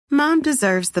Mom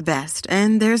deserves the best,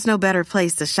 and there's no better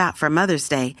place to shop for Mother's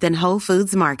Day than Whole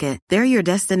Foods Market. They're your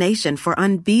destination for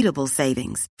unbeatable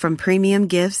savings, from premium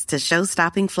gifts to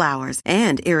show-stopping flowers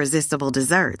and irresistible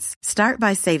desserts. Start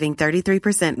by saving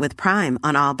 33% with Prime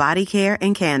on all body care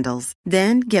and candles.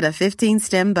 Then get a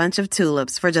 15-stem bunch of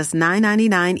tulips for just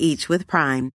 $9.99 each with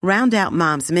Prime. Round out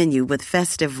Mom's menu with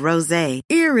festive rosé,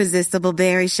 irresistible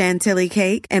berry chantilly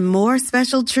cake, and more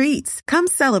special treats. Come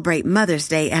celebrate Mother's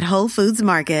Day at Whole Foods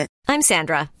Market. I'm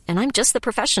Sandra, and I'm just the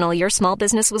professional your small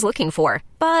business was looking for.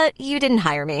 But you didn't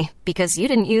hire me because you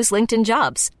didn't use LinkedIn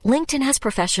Jobs. LinkedIn has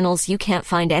professionals you can't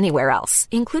find anywhere else,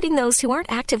 including those who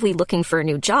aren't actively looking for a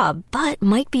new job, but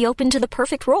might be open to the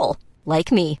perfect role,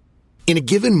 like me. In a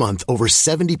given month, over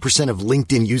 70% of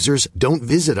LinkedIn users don't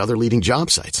visit other leading job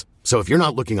sites. So if you're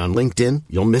not looking on LinkedIn,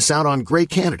 you'll miss out on great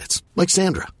candidates like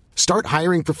Sandra. Start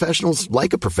hiring professionals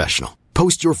like a professional.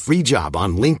 Post your free job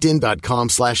on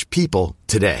linkedin.com/people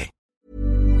today.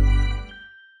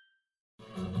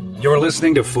 You're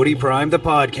listening to Footy Prime, the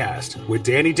podcast, with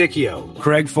Danny Dicchio,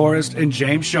 Craig Forrest, and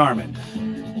James Sharman.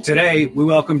 Today, we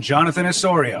welcome Jonathan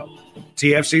Osorio,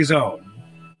 TFC's own.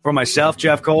 For myself,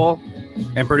 Jeff Cole,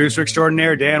 and producer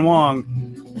extraordinaire Dan Wong,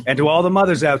 and to all the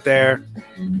mothers out there,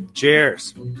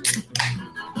 cheers.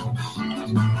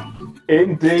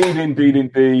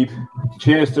 Indeed.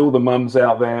 Cheers to all the mums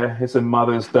out there. It's a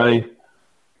Mother's Day.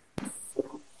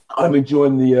 I'm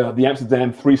enjoying the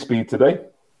Amsterdam 3-Speed today.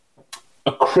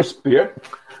 A crisp beer.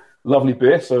 Lovely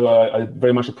beer, so I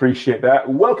very much appreciate that.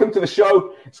 Welcome to the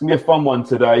show. It's going to be a fun one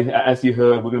today. As you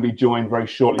heard, we're going to be joined very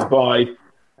shortly by,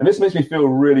 and this makes me feel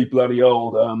really bloody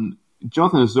old,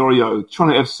 Jonathan Osorio,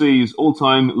 Toronto FC's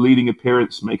all-time leading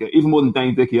appearance maker, even more than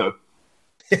Danny Dicchio.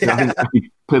 Yeah. I think he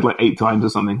played like 8 times or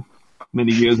something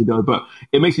many years ago, but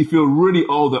it makes me feel really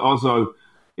old that Ozo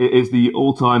is the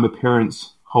all-time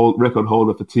appearance record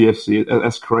holder for TFC.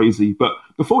 That's crazy. But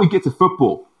before we get to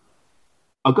football,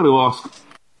 I've got to ask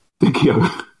Dicchio,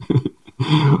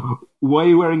 why are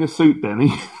you wearing a suit,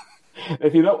 Danny?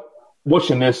 If you're not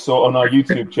watching this on our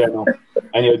YouTube channel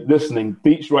and you're listening,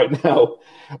 Beach right now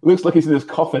looks like he's in his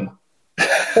coffin.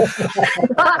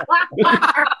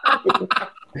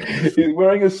 He's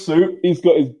wearing a suit. He's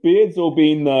got his beard's all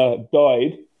been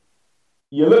dyed.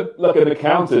 You look like an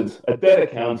accountant, a dead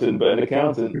accountant, but an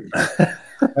accountant.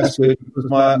 That's weird because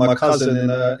my cousin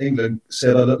in England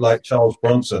said I look like Charles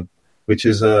Bronson, which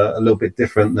is a little bit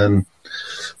different than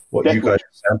what you guys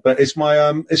said. But it's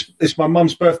my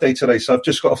mum's birthday today, so I've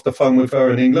just got off the phone with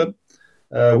her in England,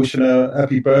 wishing her a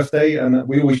happy birthday. And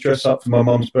we always dress up for my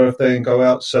mum's birthday and go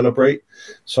out celebrate.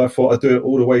 So I thought I'd do it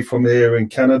all the way from here in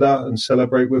Canada and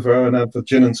celebrate with her and have the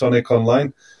gin and tonic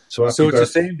online. So it's the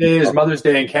same day as Mother's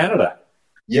Day in Canada.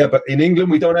 Yeah, but in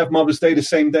England, we don't have Mother's Day the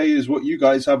same day as what you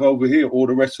guys have over here or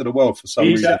the rest of the world for some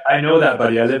reason. I know that,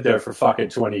 buddy. I lived there for fucking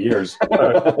 20 years.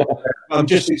 I'm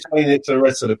just explaining it to the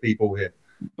rest of the people here.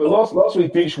 But last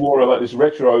week, Beach wore like this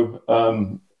retro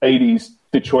 80s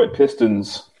Detroit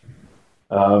Pistons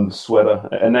sweater,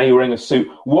 and now you're wearing a suit.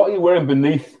 What are you wearing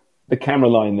beneath the camera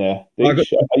line there? Are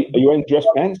you wearing dress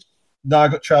pants? No, I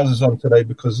got trousers on today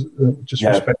because just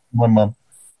respect my mum.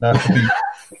 Now I have to be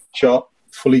sharp.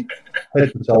 Fully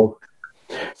head to toe.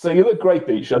 So you look great,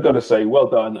 Beach. I've got to say, well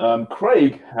done.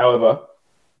 Craig, however,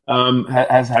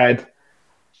 has had,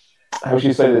 how should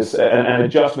you say this, an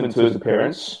adjustment to his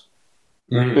appearance.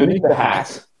 Beneath the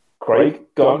hat, Craig,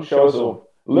 go on, show us all.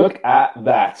 Look at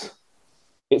that.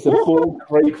 It's a full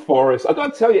Craig Forrest. I've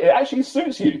got to tell you, it actually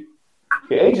suits you.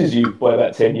 It ages you by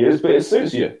about 10 years, but it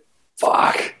suits you.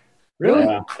 Fuck. Really?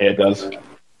 Yeah, it does.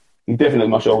 You're definitely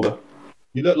much older.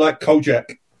 You look like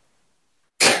Kojak.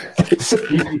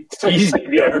 It's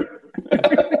easier.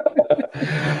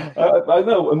 I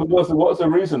know. And what was the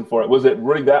reason for it? Was it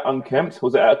really that unkempt?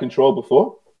 Was it out of control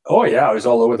before? Oh, yeah. It was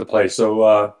all over the place.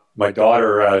 So my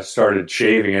daughter started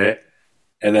shaving it,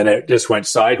 and then it just went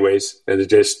sideways, and it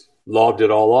just lobbed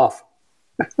it all off.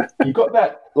 You got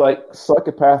that like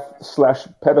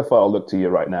psychopath/pedophile look to you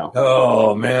right now.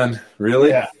 Oh, man.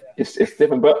 Really? Yeah. It's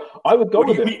different, but I would go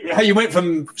with it. How you went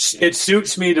from it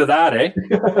suits me to that, eh?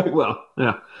 Well,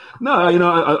 yeah. No,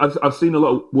 I've seen a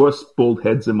lot of worse bald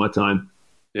heads in my time.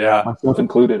 Yeah. Myself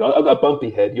included. I've got a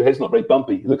bumpy head. Your head's not very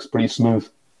bumpy. It looks pretty smooth.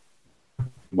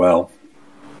 Well,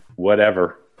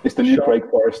 whatever. It's the new Craig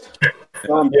Forrest.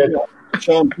 Sean,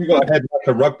 you got a head like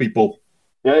a rugby ball.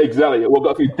 Yeah, exactly. We've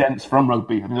got a few dents from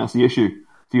rugby. I think that's the issue.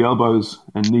 A few elbows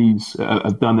and knees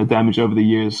have done their damage over the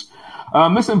years.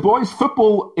 Listen, boys,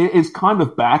 football is kind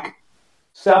of back.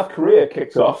 South Korea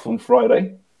kicked off on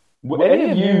Friday. Were any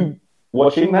of you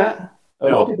watching that? A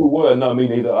lot of people were. No, me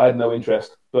neither. I had no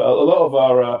interest. But a lot of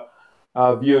our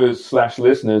our viewers /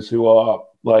 listeners who are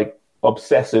like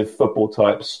obsessive football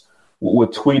types were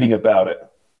tweeting about it.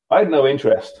 I had no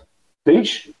interest.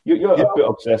 Deech, you're a bit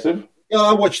obsessive. Yeah,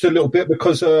 I watched a little bit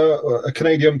because a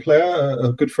Canadian player,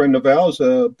 a good friend of ours,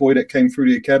 a boy that came through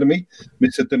the academy,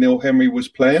 Mr. Daniil Henry, was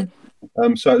playing.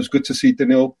 So it was good to see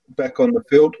Daniil back on the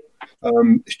field.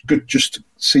 It's good just to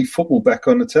see football back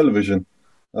on the television.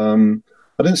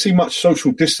 I didn't see much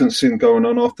social distancing going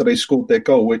on after they scored their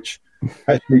goal, which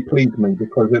actually pleased me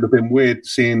because it would have been weird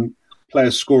seeing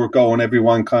players score a goal and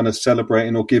everyone kind of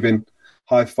celebrating or giving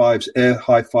air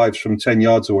high fives from 10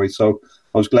 yards away. So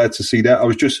I was glad to see that. I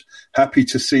was just happy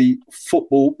to see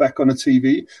football back on the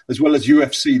TV as well as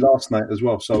UFC last night as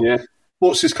well. So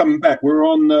sports is coming back. We're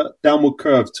on the downward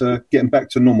curve to getting back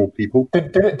to normal, people.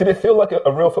 Did it feel like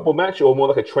a real football match or more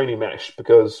like a training match?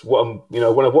 Because when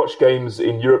I've watched games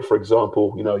in Europe, for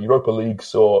example, Europa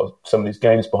Leagues or some of these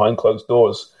games behind closed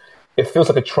doors, it feels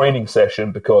like a training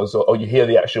session because you hear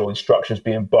the actual instructions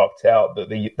being barked out,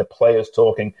 the players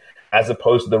talking, as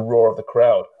opposed to the roar of the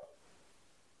crowd.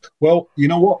 Well, you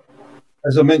know what?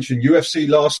 As I mentioned, UFC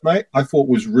last night I thought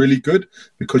was really good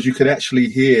because you could actually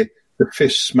hear the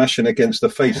fist smashing against the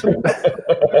face.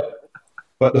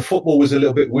 But the football was a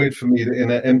little bit weird for me.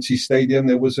 In an empty stadium,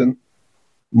 there wasn't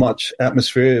much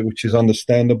atmosphere, which is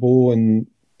understandable. And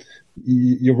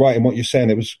you're right in what you're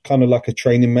saying. It was kind of like a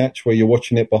training match where you're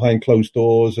watching it behind closed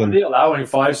doors. And are they allowing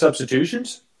 5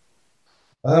 substitutions?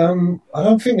 I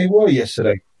don't think they were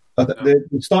yesterday. They're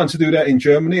starting to do that in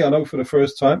Germany, I know, for the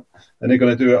first time, and they're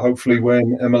going to do it hopefully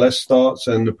when MLS starts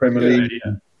and the Premier League.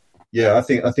 Yeah, I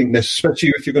think this,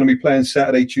 especially if you're going to be playing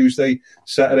Saturday, Tuesday,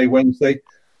 Saturday, Wednesday.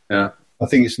 Yeah, I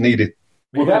think it's needed.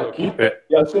 Will that keep it?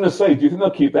 Yeah, I was going to say, do you think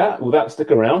they'll keep that? Will that stick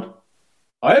around?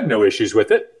 I have no issues with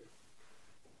it.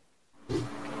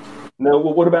 No,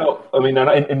 well, what about? I mean,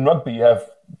 in rugby you have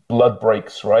blood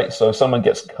breaks, right? So if someone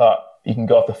gets cut, you can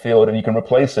go off the field and you can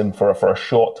replace him for a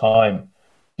short time.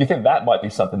 Do you think that might be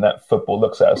something that football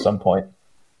looks at some point?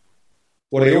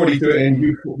 Well, they already do it in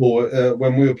youth football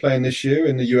when we were playing this year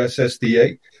in the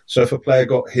USSDA. So if a player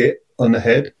got hit on the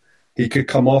head, he could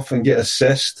come off and get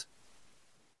assessed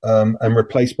and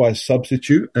replaced by a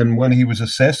substitute. And when he was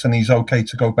assessed and he's okay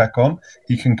to go back on,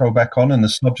 he can go back on, and the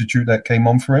substitute that came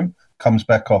on for him comes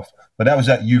back off. But that was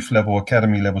at youth level,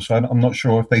 academy level. So I'm not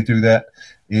sure if they do that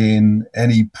in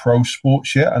any pro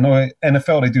sports yet. I know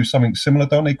NFL, they do something similar,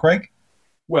 don't they, Craig?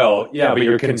 Well, yeah, but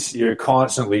you're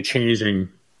constantly changing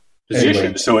positions,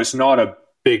 anyway. So it's not a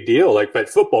big deal. But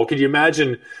football, could you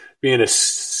imagine being a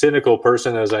cynical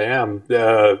person as I am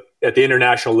at the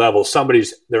international level?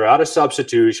 They're out of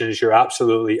substitutions. You're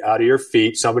absolutely out of your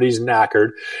feet. Somebody's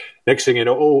knackered. Next thing you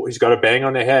know, he's got a bang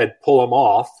on the head. Pull him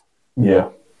off.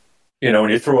 Yeah,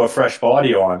 and you throw a fresh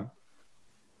body on.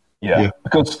 Yeah.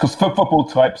 Because football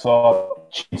types are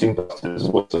cheating busters.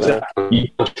 You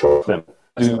control them.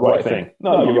 Do the right thing.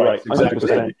 No, you're right.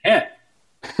 Exactly.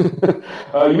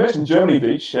 You mentioned Germany,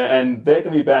 Beach, and they're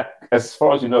going to be back, as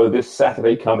far as you know, this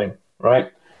Saturday coming, right?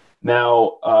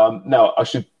 Now, I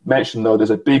should mention, though, there's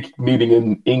a big meeting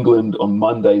in England on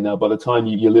Monday. Now, by the time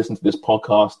you listen to this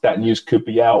podcast, that news could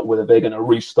be out, whether they're going to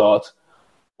restart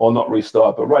or not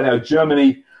restart. But right now,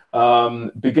 Germany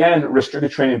began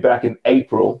restricted training back in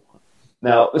April.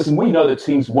 Now, listen, we know the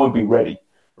teams won't be ready.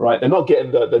 Right, they're not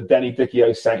getting the Danny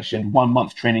Dichio sanctioned 1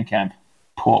 month training camp.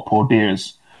 Poor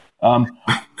dears.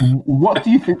 What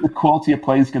do you think the quality of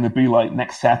play is going to be like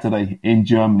next Saturday in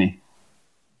Germany?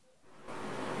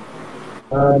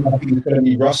 I think it's going to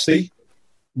be rusty,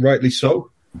 rightly so.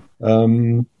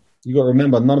 You got to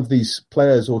remember, none of these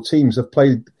players or teams have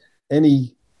played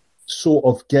any sort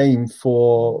of game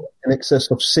for in excess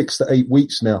of 6 to 8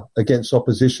 weeks now against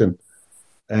opposition.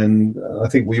 And I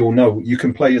think we all know you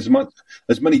can play as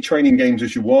many training games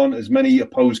as you want, as many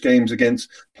opposed games against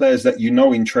players that you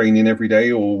know in training every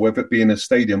day, or whether it be in a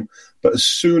stadium. But as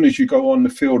soon as you go on the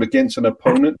field against an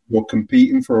opponent, you're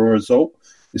competing for a result.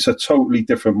 It's a totally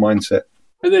different mindset.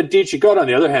 And then, Deech, you got on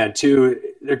the other hand, too,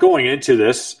 they're going into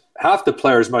this. Half the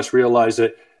players must realize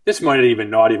that this might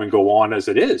not even go on as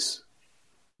it is.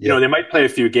 Yeah. They might play a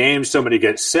few games. Somebody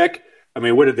gets sick. I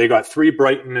mean, they got 3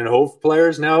 Brighton and Hove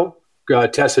players now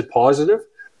tested positive.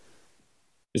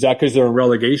 Is that because they're in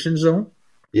relegation zone?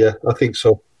 Yeah, I think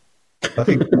so. I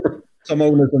think some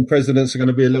owners and presidents are going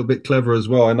to be a little bit clever as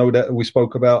well. I know that we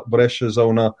spoke about Brescia's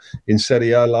owner in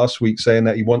Serie A last week saying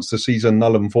that he wants the season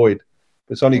null and void.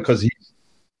 It's only because he's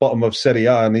bottom of Serie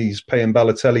A and he's paying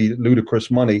Balotelli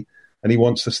ludicrous money and he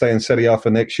wants to stay in Serie A for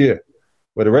next year.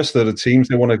 Where the rest of the teams,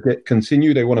 they want to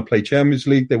continue, they want to play Champions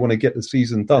League, they want to get the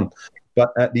season done.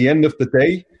 But at the end of the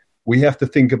day, we have to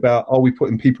think about, are we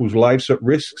putting people's lives at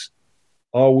risk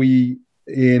are we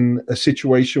in a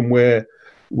situation where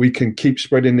we can keep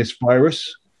spreading this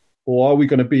virus, or are we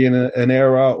going to be in an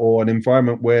era or an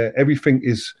environment where everything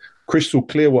is crystal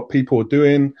clear what people are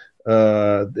doing?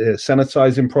 They're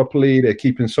sanitizing properly, they're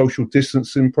keeping social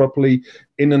distancing properly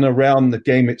in and around the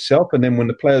game itself, and then when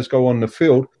the players go on the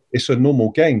field, it's a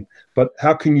normal game. But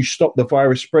how can you stop the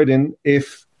virus spreading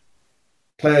if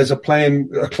players are playing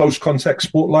a close contact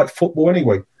sport like football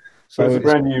anyway? So it's a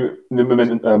brand new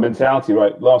mentality,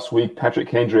 right? Last week, Patrick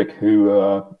Kendrick, who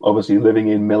obviously living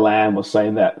in Milan, was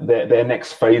saying that their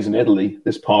next phase in Italy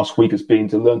this past week has been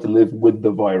to learn to live with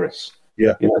the virus.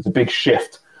 Yeah, it's a big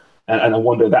shift. And I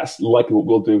wonder that's likely what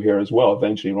we'll do here as well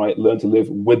eventually, right? Learn to live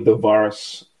with the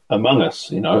virus among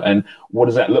us, and what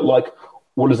does that look like?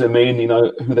 What does it mean?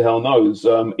 Who the hell knows?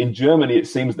 In Germany, it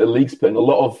seems the league's putting a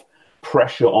lot of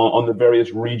pressure on the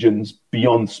various regions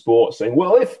beyond sports, saying,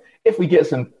 well, if we get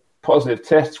some positive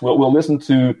tests, we'll listen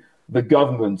to the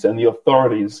government and the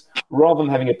authorities rather than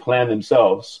having a plan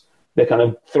themselves. They're kind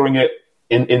of throwing it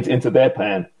into their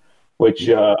plan, which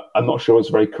I'm not sure is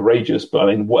very courageous, but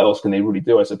I mean, what else can they really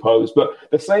do, I suppose? But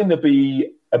they're saying there'll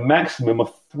be a maximum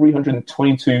of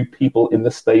 322 people in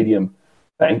the stadium.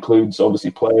 That includes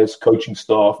obviously players, coaching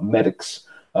staff, medics,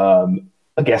 I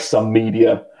guess some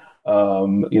media,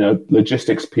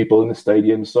 logistics people in the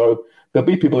stadium. So there'll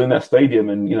be people in that stadium,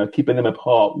 and keeping them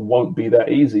apart won't be that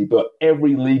easy. But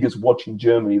every league is watching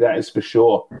Germany, that is for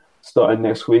sure. Starting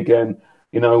next weekend,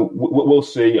 we'll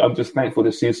see. I'm just thankful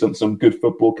to see some good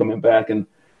football coming back. And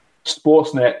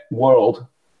Sportsnet World,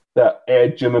 that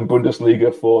aired German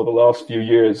Bundesliga for the last few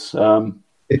years.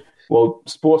 Well,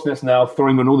 Sportsnet's now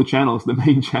throwing on all the channels, the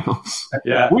main channels.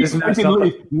 Yeah,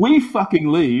 we fucking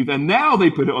leave, and now they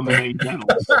put it on the main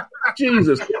channels.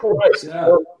 Jesus Christ!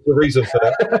 Yeah. There's a reason for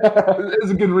that.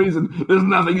 There's a good reason. There's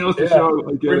nothing else to show.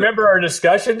 Remember our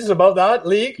discussions about that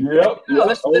league? Yep.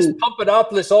 Let's pump it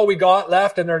up. That's all we got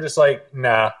left, and they're just like,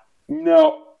 nah,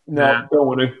 no, don't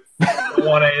want to. Don't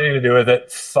want anything to do with it.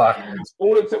 Fuck.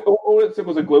 All it took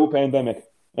was a global pandemic.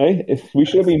 If we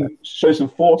should have been show some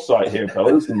foresight here,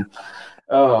 fellas. And,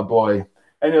 oh boy.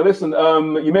 Anyway, listen.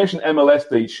 You mentioned MLS,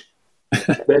 Deech.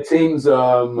 Their teams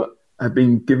have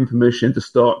been given permission to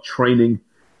start training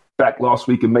back last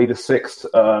week on May the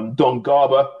 6th. Don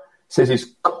Garber says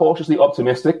he's cautiously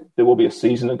optimistic. There will be a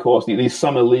season, of course. These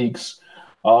summer leagues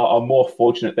are more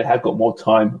fortunate. They have got more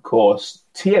time, of course.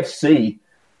 TFC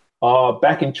are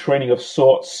back in training of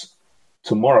sorts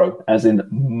tomorrow, as in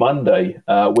Monday.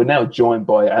 We're now joined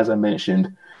by, as I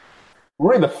mentioned,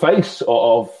 really the face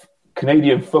of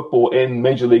Canadian football in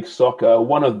Major League Soccer,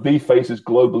 one of the faces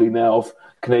globally now of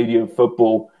Canadian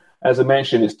football. As I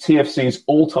mentioned, is TFC's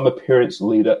all-time appearance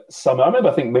leader, Summer. I remember,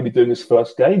 I think, maybe doing his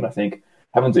first game,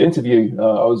 having to interview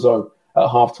Ozo at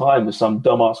half-time with some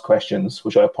dumbass questions,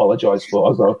 which I apologize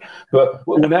for, Ozo. But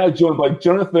we're now joined by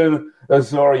Jonathan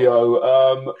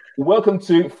Osorio. Welcome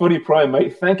to Footy Prime,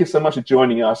 mate. Thank you so much for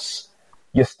joining us.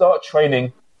 You start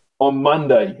training on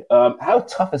Monday. How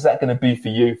tough is that going to be for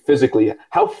you physically?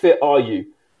 How fit are you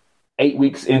 8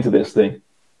 weeks into this thing?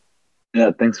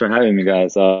 Yeah, thanks for having me,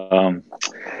 guys.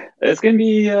 It's going to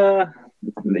be,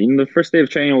 the first day of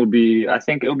training I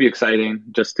think it'll be exciting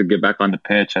just to get back on the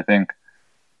pitch. I think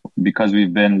because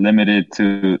we've been limited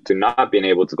to not being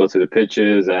able to go to the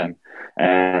pitches, and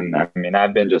I mean,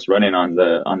 I've been just running on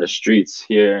the streets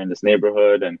here in this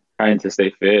neighborhood and trying to stay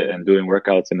fit and doing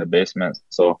workouts in the basement.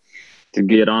 So to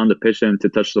get on the pitch and to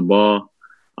touch the ball,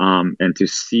 and to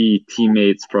see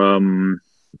teammates from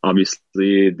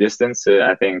obviously distance,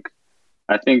 I think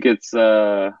it's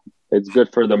good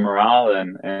for the morale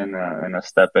and a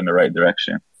step in the right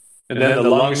direction. And then the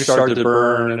lungs start to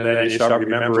burn, and then you start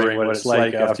remembering what it's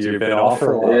like after you've been off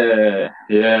for a while.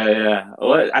 Yeah.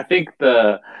 Well, I think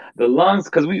the lungs,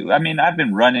 because I've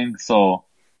been running, so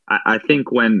I think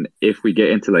if we get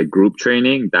into like group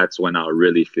training, that's when I'll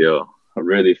really feel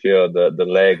the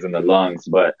legs and the lungs.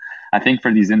 But I think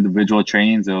for these individual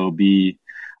trainings, it will be,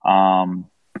 hard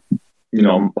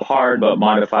but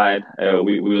modified.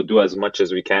 We will do as much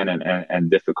as we can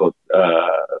and difficult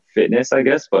fitness, I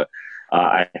guess, but.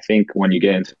 I think when you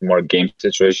get into more game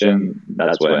situation,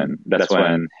 that's when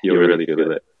you'll really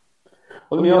feel it.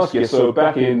 Well, let me ask you. So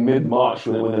back in mid-March,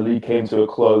 when the league came to a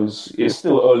close, it's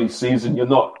still early season. You're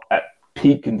not at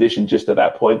peak condition just at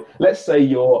that point. Let's say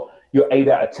you're 8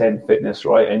 out of 10 fitness,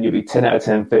 right? And you'll be 10 out of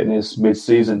 10 fitness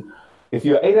mid-season. If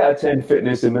you're 8 out of 10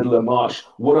 fitness in the middle of March,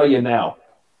 what are you now?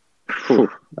 Probably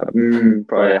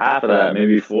half of that,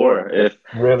 maybe 4. If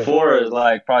really? 4 is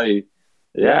like probably.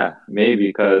 Yeah, maybe,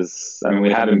 because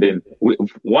we haven't been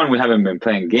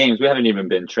playing games. We haven't even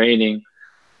been training.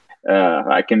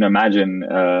 I can imagine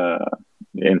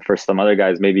and for some other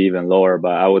guys, maybe even lower.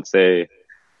 But I would say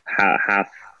half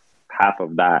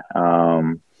of that.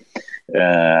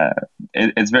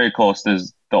 It's very close.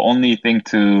 There's the only thing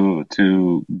to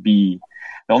be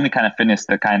the only kind of fitness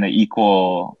to kind of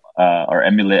equal or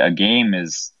emulate a game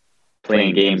is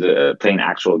playing games, playing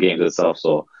actual games itself.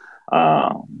 So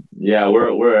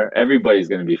we're everybody's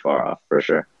going to be far off for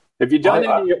sure. Have you done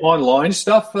any online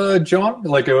stuff, John?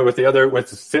 Like with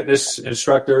fitness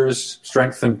instructors,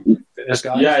 strength and fitness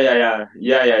guys?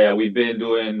 Yeah. We've been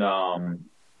doing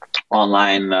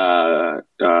online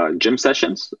gym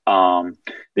sessions.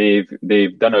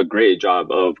 They've done a great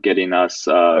job of getting us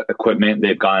equipment.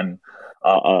 They've gotten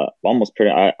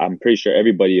I'm pretty sure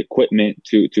everybody equipment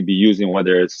to be using,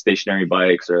 whether it's stationary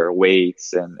bikes or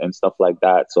weights and stuff like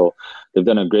that. So they've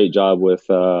done a great job with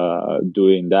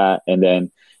doing that. And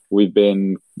then we've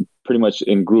been pretty much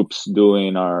in groups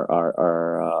doing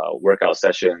our workout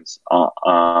sessions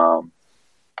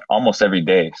almost every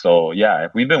day. So yeah,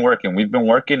 we've been working and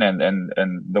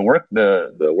the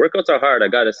workouts are hard. I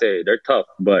gotta say, they're tough,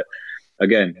 but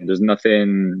again, there's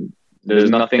nothing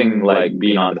like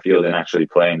being on the field and actually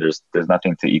playing. There's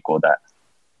nothing to equal that.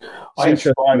 I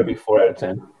aspire to be 4 out of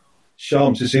 10.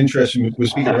 Shams, it's interesting. We're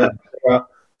speaking about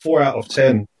 4 out of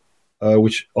 10,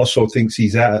 which also thinks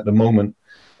he's at the moment.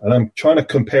 And I'm trying to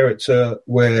compare it to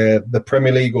where the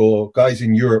Premier League or guys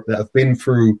in Europe that have been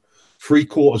through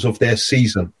 3/4 of their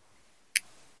season.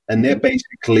 And they're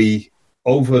basically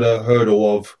over the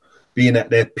hurdle of being at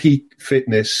their peak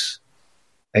fitness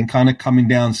and kind of coming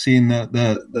down, seeing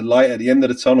the light at the end of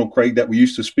the tunnel, Craig, that we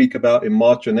used to speak about in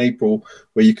March and April,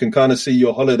 where you can kind of see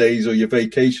your holidays or your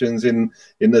vacations in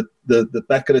the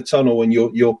back of the tunnel and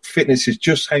your fitness is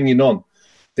just hanging on.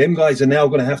 Them guys are now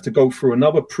going to have to go through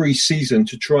another pre-season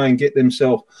to try and get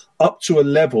themselves up to a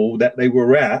level that they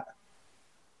were at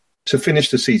to finish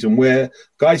the season, where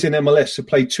guys in MLS to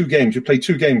play 2 games. You play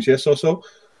 2 games, yes, also?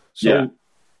 So yeah.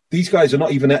 These guys are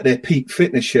not even at their peak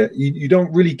fitness yet. You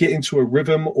don't really get into a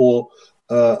rhythm or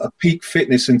a peak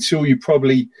fitness until you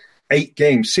probably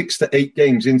 6 to 8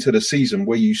 games into the season,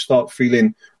 where you start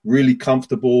feeling really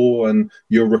comfortable and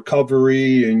your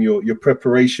recovery and your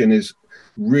preparation is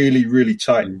really, really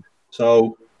tight.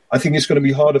 So I think it's going to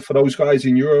be harder for those guys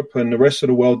in Europe and the rest of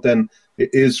the world than it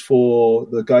is for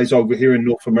the guys over here in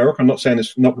North America. I'm not saying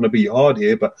it's not going to be hard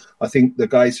here, but I think the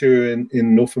guys here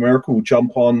in North America will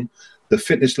jump on the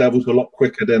fitness levels a lot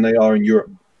quicker than they are in Europe.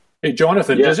 Hey,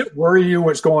 Jonathan, does it worry you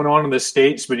what's going on in the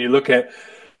States when you look at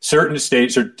certain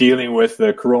states are dealing with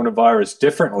the coronavirus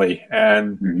differently,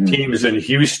 and teams in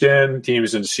Houston,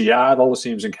 teams in Seattle,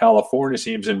 teams in California,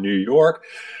 teams in New York?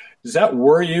 Does that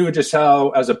worry you, just how,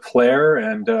 as a player,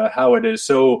 and how it is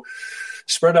so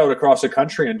spread out across the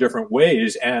country in different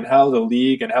ways, and how the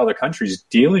league and how the country's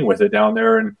dealing with it down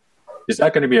there? And is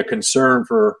that going to be a concern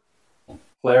for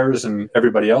players and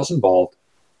everybody else involved?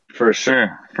 For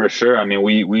sure. I mean,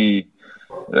 we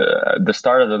the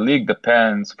start of the league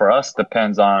depends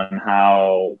on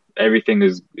how everything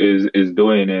is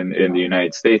doing in the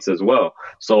United States as well.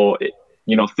 So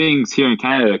things here in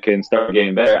Canada can start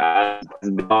getting better as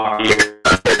they are here.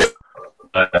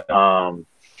 But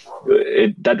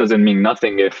that doesn't mean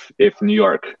nothing if New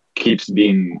York keeps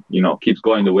going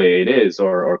the way it is,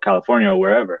 or California or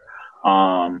wherever.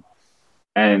 And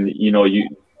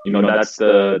that's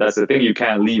the thing. You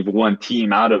can't leave one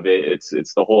team out of it.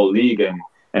 It's the whole league,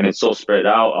 and it's so spread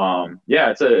out.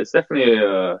 It's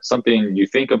definitely something you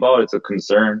think about. It's a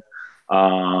concern.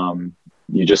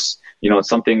 It's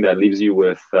something that leaves you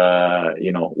with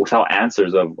without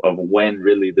answers of when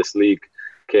really this league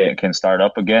can start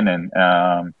up again. And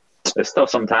it's tough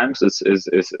sometimes.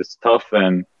 It's tough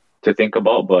and to think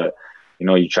about, but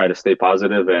you try to stay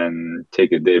positive and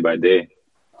take it day by day.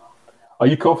 Are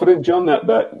you confident, John,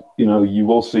 that you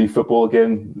will see football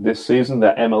again this season?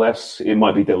 That MLS, it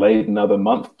might be delayed another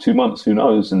month, 2 months, who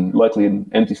knows, and likely in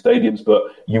empty stadiums, but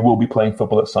you will be playing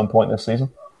football at some point this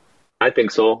season? I think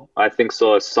so. At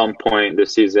some point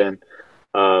this season,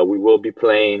 we will be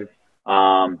playing.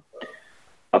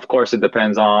 Of course, it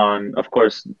depends on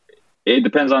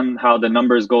how the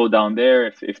numbers go down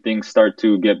there. If things start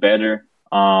to get better,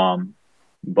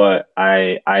 but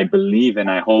I believe and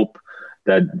I hope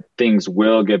that things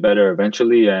will get better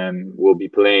eventually, and we'll be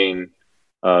playing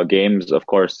games, of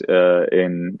course,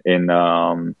 in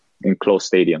close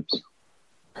stadiums.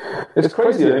 It's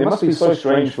crazy. It must be so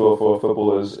strange for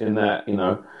footballers in that,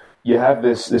 you have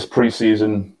this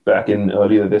preseason back in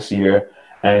earlier this year,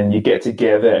 and you get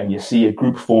together and you see a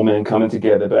group forming and coming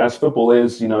together. But as football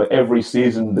is, every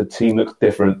season the team looks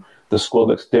different, the squad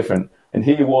looks different. And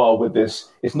here you are with this.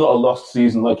 It's not a lost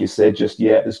season, like you said, just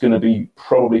yet. There's going to be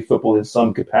probably football in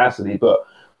some capacity, but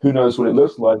who knows what it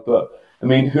looks like. But, I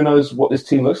mean, who knows what this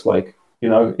team looks like, you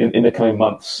know, in the coming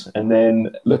months. And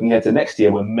then looking ahead to next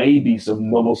year when maybe some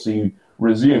normalcy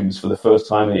resumes for the first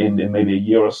time in maybe a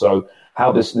year or so,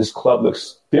 how this club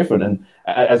looks different. And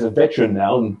as a veteran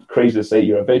now, and crazy to say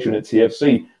you're a veteran at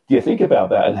TFC, do you think about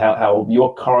that and how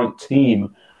your current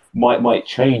team might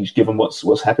change given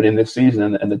what's happening this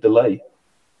season and the delay?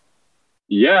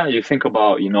 Yeah, you think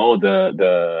about, you know,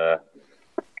 the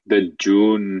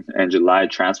June and July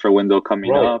transfer window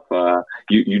coming up.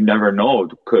 You never know.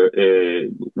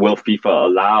 Will FIFA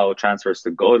allow transfers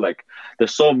to go? Like,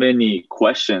 there's so many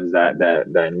questions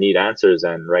that need answers,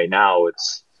 and right now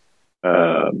it's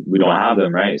we don't have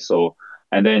them, right? So,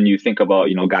 and then you think about,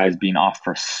 you know, guys being off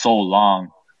for so long,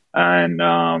 and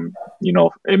you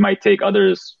know, it might take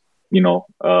others, you know,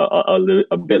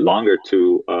 a bit longer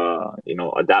to you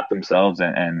know, adapt themselves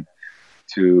and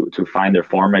to find their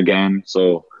form again.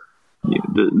 So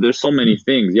there's so many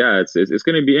things. Yeah, it's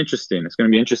going to be interesting. It's going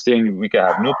to be interesting. We could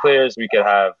have new players. We could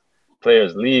have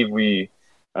players leave.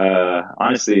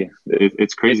 Honestly,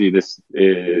 it's crazy.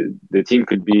 The team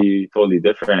could be totally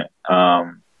different.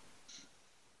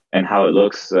 And how it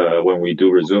looks when we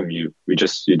do resume, you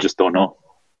just don't know.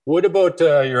 What about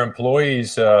your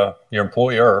employees, your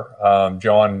employer,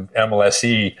 John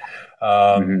MLSE?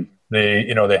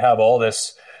 They have all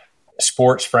this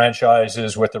sports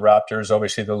franchises with the Raptors,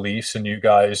 obviously the Leafs and you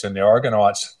guys and the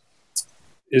Argonauts.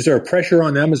 Is there a pressure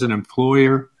on them as an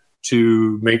employer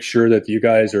to make sure that you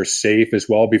guys are safe as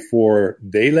well before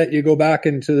they let you go back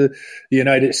into the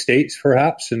United States,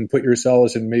 perhaps, and put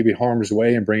yourselves in maybe harm's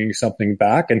way and bringing something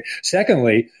back? And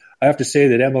secondly, I have to say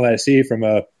that MLSE, from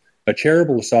a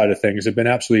charitable side of things, have been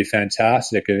absolutely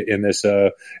fantastic in this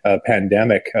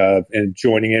pandemic, and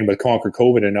joining in with Conquer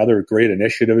COVID and other great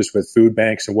initiatives with food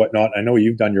banks and whatnot. I know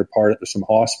you've done your part at some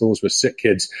hospitals with sick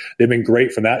kids. They've been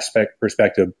great from that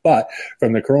perspective. But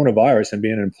from the coronavirus and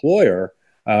being an employer,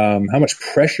 how much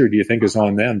pressure do you think is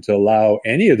on them to allow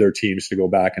any of their teams to go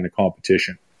back into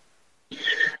competition?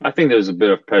 I think there's a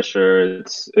bit of pressure.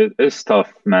 It's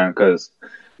tough, man, because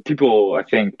people, I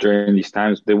think, during these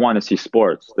times, they want to see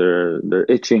sports. They're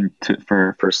itching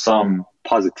for some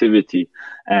positivity,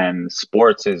 and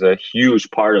sports is a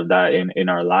huge part of that in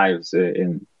our lives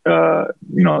in you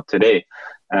know, today.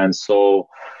 And so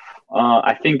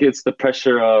I think it's the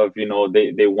pressure of, you know,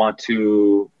 they want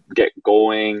to get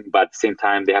going, but at the same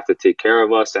time they have to take care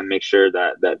of us and make sure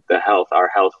that our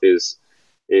health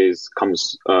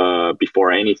comes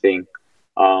before anything.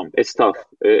 It's tough,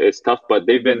 but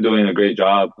they've been doing a great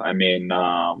job. I mean,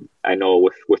 I know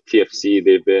with TFC,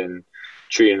 they've been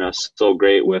treating us so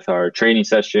great with our training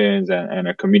sessions and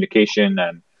our communication.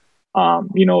 And,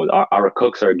 you know, our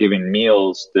cooks are giving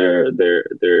meals. They're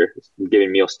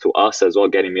giving meals to us as well,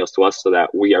 getting meals to us so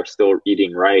that we are still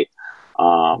eating right.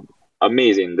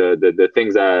 Amazing. The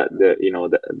things that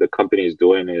the company is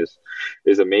doing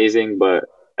is amazing. But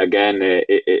again,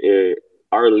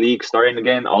 our league starting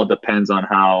again all depends on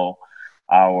how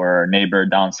our neighbor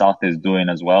down south is doing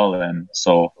as well. And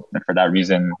so for that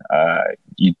reason,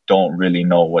 you don't really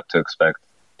know what to expect.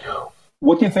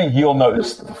 What do you think you'll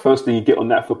notice the first thing you get on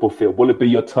that football field? Will it be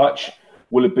your touch?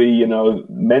 Will it be, you know,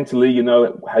 mentally, you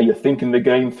know, how you're thinking the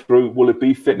game through? Will it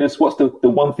be fitness? What's the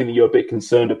one thing that you're a bit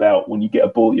concerned about when you get a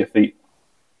ball at your feet?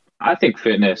 I think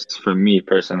fitness, for me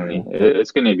personally,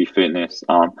 it's going to be fitness.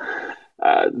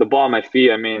 The ball on my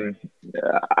feet, I mean,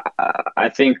 I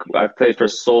think I've played for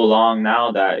so long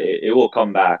now that it will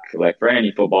come back. Like for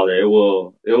any footballer, it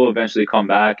will eventually come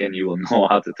back, and you will know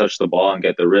how to touch the ball and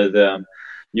get the rhythm.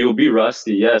 You'll be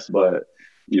rusty, yes, but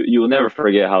you will never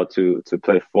forget how to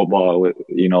play football with,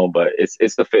 you know. But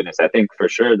it's the fitness. I think for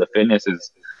sure the fitness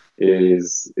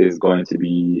is going to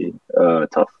be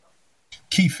tough.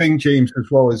 Key thing, James,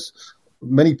 as well, is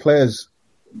many players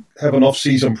have an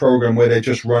off-season program where they're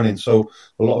just running. So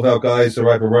a lot of our guys are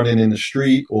either running in the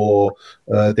street or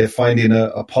they're finding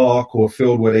a park or a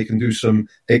field where they can do some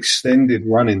extended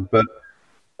running. But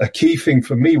a key thing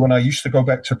for me when I used to go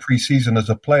back to pre-season as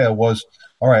a player was,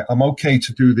 all right, I'm okay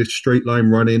to do this straight line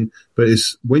running, but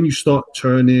it's when you start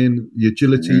turning, the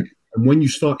agility, and when you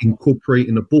start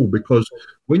incorporating the ball, because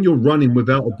when you're running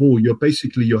without a ball, you're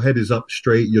basically, your head is up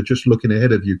straight, you're just looking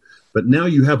ahead of you. But now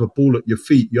you have a ball at your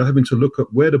feet, you're having to look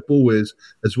at where the ball is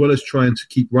as well as trying to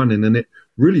keep running, and it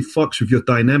really fucks with your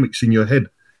dynamics in your head.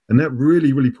 And that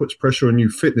really, really puts pressure on you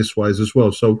fitness-wise as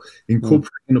well. So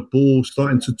incorporating a ball,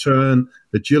 starting to turn,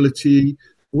 agility,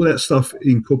 all that stuff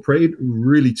incorporated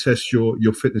really tests your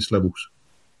fitness levels.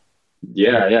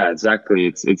 Yeah, exactly.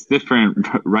 It's different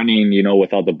running,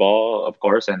 without the ball, of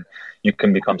course, and you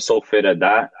can become so fit at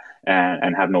that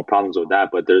and have no problems with that.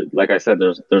 But there, like I said,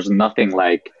 there's nothing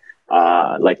like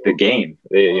the game,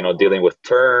 dealing with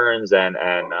turns and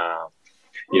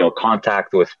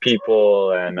contact with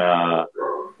people and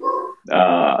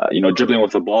dribbling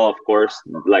with the ball, of course.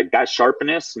 Like that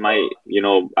sharpness might,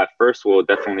 at first will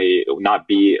definitely not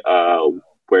be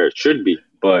where it should be,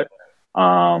 but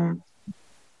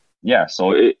yeah,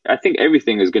 so I think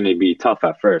everything is going to be tough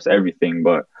at first, everything.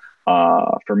 But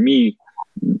for me,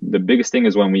 the biggest thing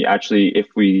is when we actually,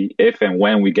 if and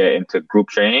when we get into group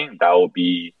training, that will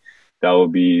be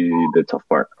the tough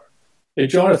part. Hey,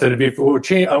 Jonathan,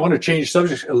 I want to change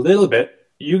subjects a little bit.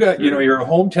 You got, you're a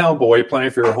hometown boy playing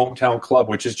for your hometown club,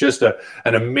 which is just an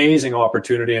amazing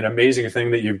opportunity, an amazing thing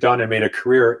that you've done and made a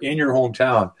career in your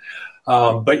hometown.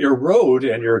 But your road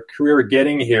and your career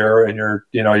getting here and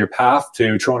your path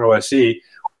to Toronto SC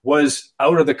was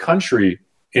out of the country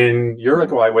in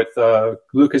Uruguay with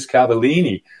Lucas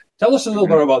Cavallini. Tell us a little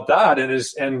bit about that,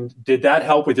 and did that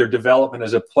help with your development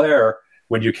as a player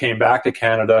when you came back to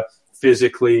Canada,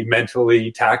 physically,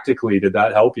 mentally, tactically? Did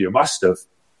that help you? Must have.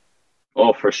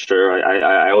 Oh, for sure.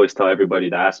 I always tell everybody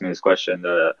that asks me this question,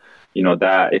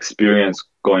 that experience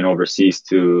going overseas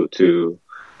to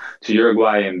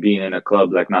Uruguay and being in a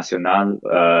club like Nacional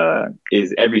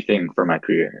is everything for my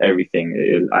career.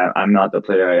 Everything. I'm not the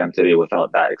player I am today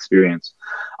without that experience.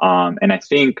 And I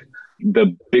think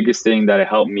the biggest thing that it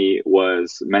helped me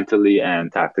was mentally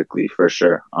and tactically, for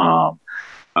sure.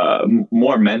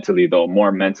 More mentally,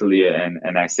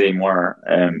 and I say more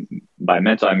by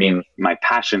mental, I mean my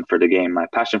passion for the game. My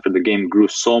passion for the game grew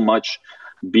so much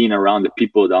being around the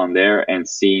people down there and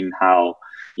seeing how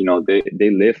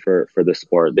they live for the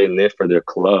sport. They live for their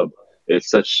club. It's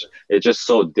just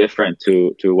so different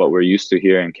to what we're used to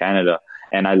here in Canada.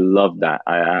 And I love that.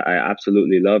 I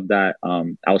absolutely love that.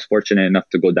 I was fortunate enough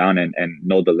to go down and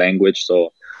know the language.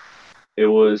 So it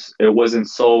wasn't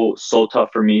so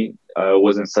tough for me. It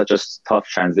wasn't such a tough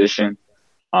transition.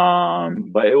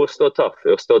 But it was still tough. It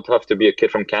was still tough to be a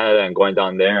kid from Canada and going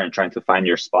down there and trying to find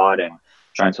your spot and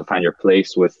trying to find your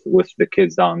place with the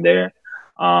kids down there.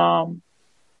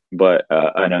 But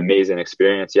an amazing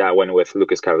experience. Yeah, I went with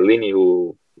Lucas Cavallini,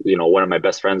 who, one of my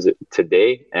best friends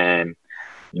today. And,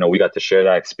 we got to share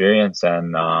that experience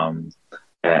and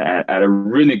at a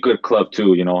really good club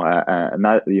too.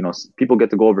 Not, people get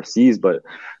to go overseas, but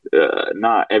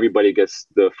not everybody gets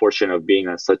the fortune of being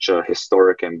at such a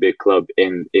historic and big club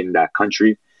in that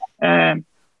country. And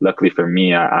luckily for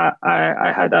me,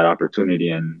 I had that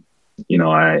opportunity, and,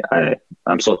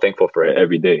 I'm so thankful for it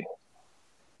every day.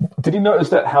 Did you notice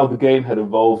that how the game had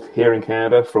evolved here in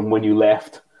Canada from when you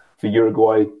left for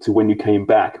Uruguay to when you came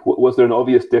back? Was there an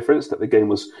obvious difference that the game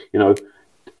was,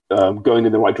 going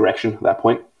in the right direction at that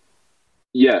point?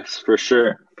 Yes, for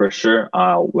sure.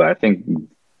 I think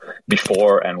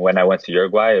before and when I went to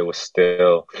Uruguay, it was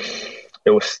still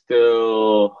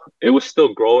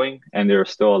growing, and there were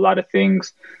still a lot of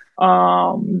things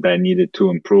that needed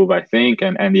to improve, I think,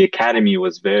 and the academy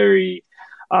was very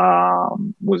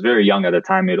young at the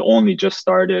time. It only just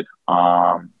started.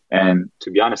 And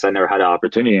to be honest, I never had an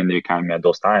opportunity in the academy at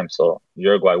those times. So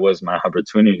Uruguay was my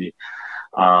opportunity.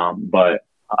 But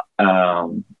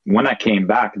when I came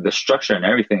back, the structure and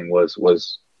everything was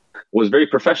very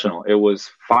professional. It was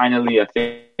finally, I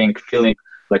think, feeling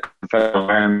like a professional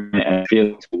environment and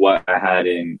feeling what I had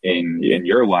in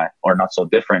Uruguay, or not so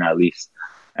different at least.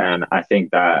 And I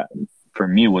think that for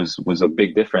me was a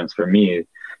big difference for me,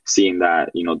 seeing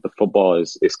that, the football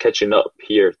is catching up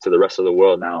here to the rest of the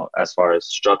world now, as far as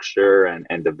structure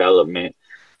and development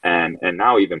and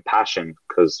now even passion.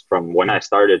 Because from when I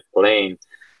started playing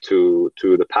to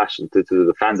the passion, to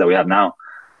the fans that we have now,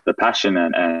 the passion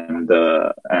and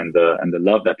the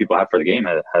love that people have for the game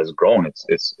has grown.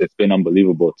 It's been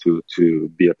unbelievable to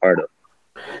be a part of.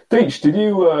 Deitch, did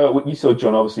you saw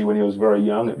John obviously when he was very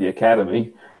young at the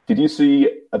academy? Did you see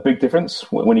a big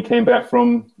difference when he came back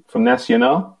from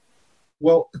Nacional?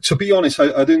 Well, to be honest,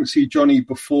 I didn't see Johnny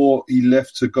before he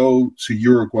left to go to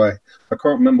Uruguay. I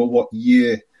can't remember what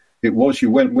year it was.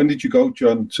 When did you go,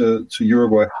 John, to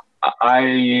Uruguay?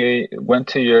 I went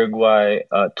to Uruguay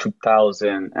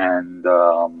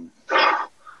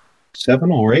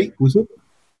 2007 or 8, was it?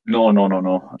 No.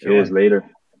 It was later.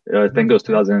 I think it was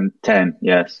 2010.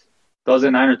 Yes,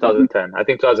 2009 or 2010. I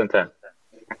think 2010.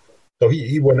 So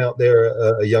he went out there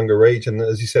at a younger age, and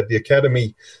as you said, the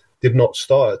academy did not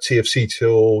start at TFC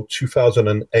till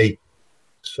 2008.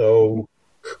 So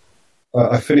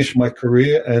I finished my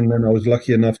career, and then I was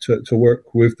lucky enough to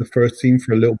work with the first team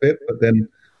for a little bit. But then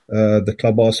the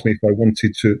club asked me if I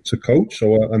wanted to coach.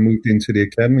 So I moved into the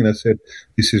academy, and I said,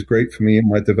 this is great for me in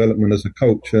my development as a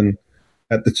coach. And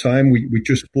at the time, we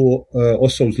just brought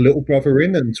Oso's little brother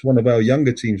in, and it's one of our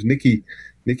younger teams. Nicky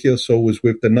Oso was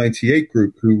with the 98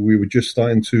 group, who we were just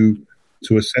starting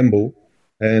to assemble.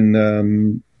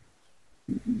 And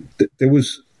there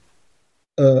was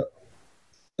a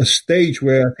stage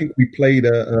where I think we played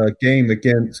a game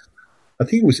against, I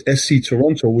think it was SC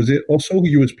Toronto. Was it also who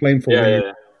you was playing for?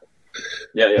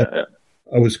 Yeah.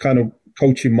 I was kind of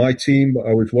coaching my team, but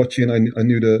I was watching. I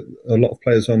knew a lot of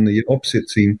players on the opposite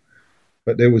team,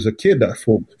 but there was a kid that I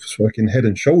thought was fucking head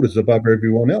and shoulders above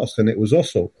everyone else, and it was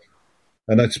Oso.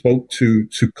 And I spoke to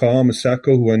Carl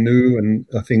Masako, who I knew, and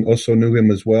I think Oso knew him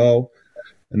as well.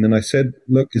 And then I said,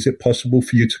 look, is it possible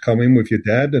for you to come in with your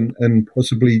dad and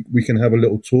possibly we can have a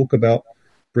little talk about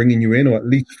bringing you in, or at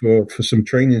least for some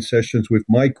training sessions with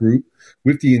my group,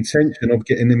 with the intention of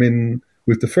getting him in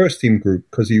with the first team group,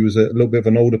 because he was a little bit of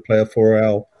an older player for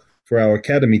our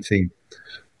academy team.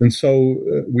 And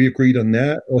so we agreed on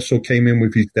that. Also came in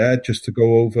with his dad just to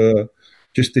go over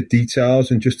just the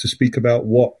details and just to speak about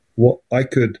what I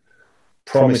could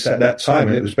promise at that time.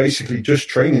 And it was basically just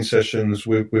training sessions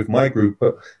with my group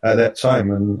at that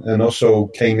time, and also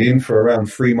came in for around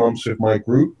 3 months with my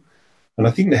group. And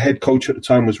I think the head coach at the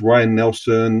time was Ryan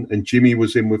Nelson, and Jimmy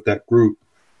was in with that group.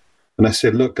 And I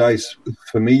said, look, guys,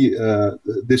 for me,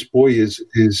 this boy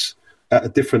is at a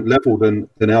different level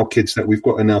than our kids that we've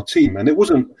got in our team. And it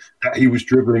wasn't that he was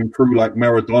dribbling through like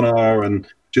Maradona and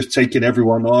just taking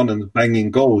everyone on and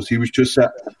banging goals. He was just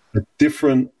at a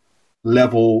different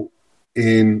level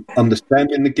in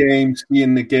understanding the game,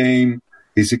 seeing the game,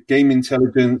 his game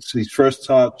intelligence, his first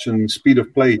touch and speed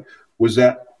of play was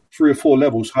at 3 or 4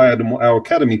 levels higher than what our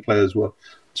academy players were.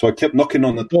 So I kept knocking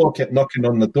on the door,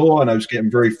 and I was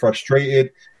getting very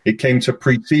frustrated. It came to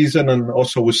pre-season, and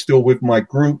also was still with my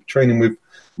group, training with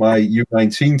my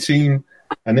U19 team.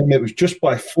 And then it was just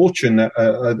by fortune that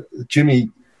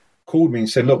Jimmy called me and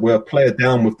said, look, we're a player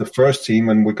down with the first team,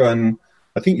 and we're going,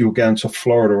 I think you were going to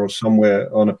Florida or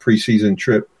somewhere on a pre-season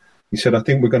trip. He said, I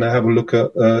think we're going to have a look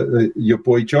at your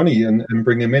boy Johnny and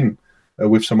bring him in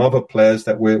with some other players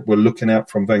that we're looking at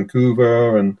from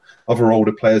Vancouver and other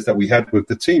older players that we had with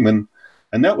the team. And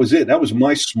that was it. That was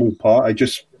my small part. I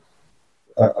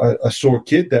saw a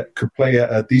kid that could play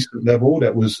at a decent level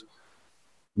that was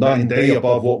night and day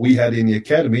above what we had in the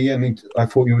academy. And I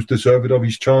thought he was deserving of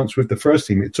his chance with the first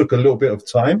team. It took a little bit of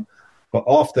time. But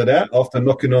after that, after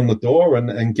knocking on the door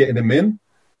and getting him in,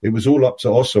 it was all up to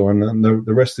Oso, and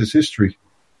the rest is history.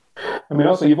 I mean,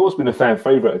 also, you've always been a fan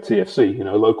favourite at TFC,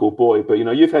 local boy. But,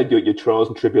 you've had your trials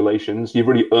and tribulations. You've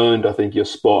really earned, I think, your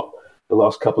spot the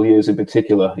last couple of years in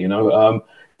particular,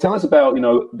 Tell us about,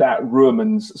 that room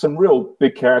and some real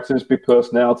big characters, big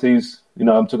personalities.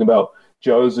 I'm talking about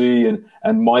Josie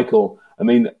and Michael. I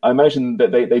mean, I imagine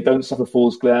that they don't suffer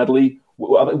fools gladly.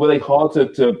 Were they hard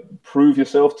to prove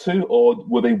yourself to, or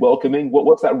were they welcoming?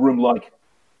 What's that room like?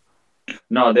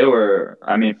 No, they were.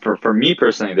 I mean, for me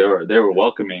personally, they were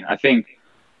welcoming. I think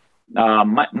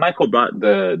Michael brought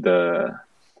the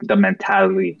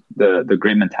mentality, the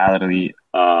great mentality,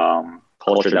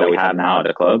 culture that we have now at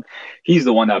the club. He's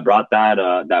the one that brought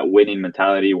that winning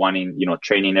mentality, wanting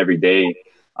training every day,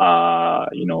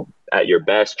 at your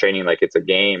best, training like it's a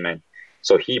game. And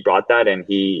so he brought that, and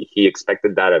he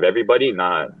expected that of everybody.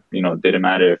 Not didn't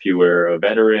matter if you were a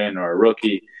veteran or a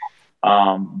rookie.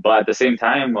 But at the same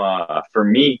time, for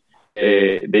me,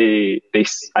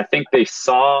 I think they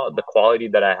saw the quality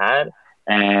that I had,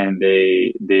 and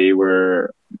they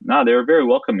were very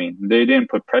welcoming. They didn't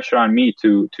put pressure on me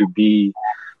to be,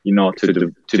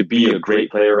 to be a great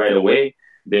player right away.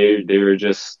 They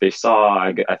saw,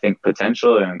 I think,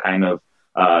 potential, and kind of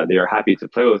they are happy to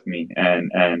play with me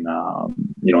and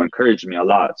encouraged me a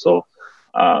lot. So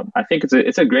I think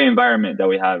it's a great environment that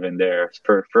we have in there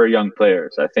for young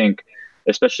players. I think,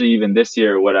 especially even this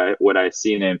year, what I've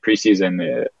seen in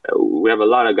preseason, we have a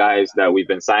lot of guys that we've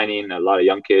been signing, a lot of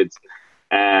young kids,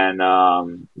 and they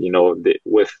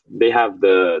have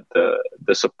the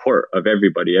support of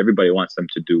everybody. Everybody wants them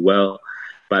to do well,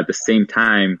 but at the same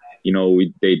time,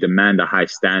 they demand a high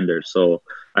standard. So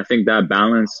I think that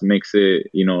balance makes it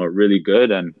really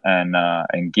good and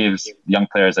gives young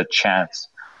players a chance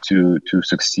to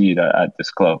succeed at this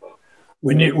club.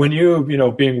 When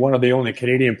you being one of the only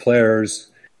Canadian players,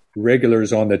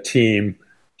 regulars on the team,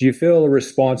 do you feel a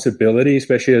responsibility,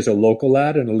 especially as a local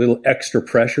lad, and a little extra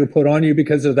pressure put on you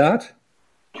because of that?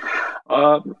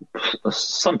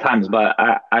 Sometimes, but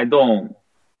I don't.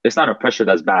 It's not a pressure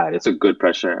that's bad. It's a good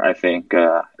pressure. I think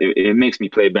it makes me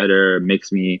play better. It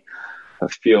makes me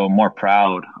feel more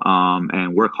proud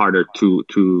and work harder to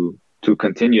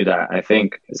continue that. I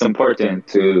think it's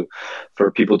important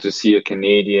for people to see a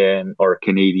Canadian or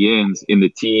Canadians in the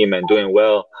team and doing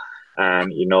well.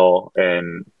 And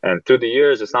and through the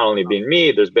years, it's not only been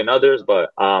me. There's been others,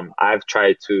 but I've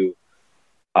tried to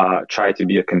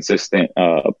be a consistent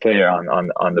player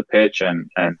on the pitch, and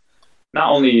not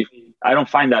only. I don't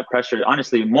find that pressure.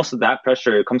 Honestly, most of that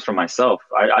pressure comes from myself.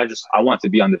 I want to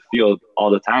be on the field all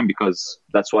the time because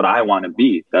that's what I want to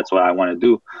be. That's what I want to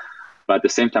do. But at the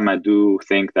same time, I do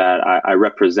think that I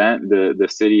represent the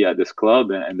city at this club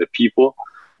and the people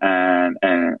and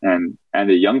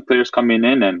the young players coming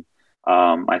in. And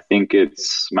I think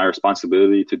it's my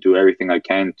responsibility to do everything I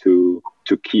can to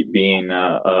keep being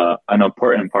an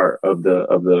important part of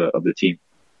the team.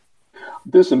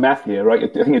 Do some math here, right? I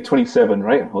think you're 27,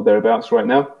 right? Or thereabouts right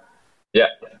now? Yeah.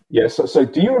 Yeah. So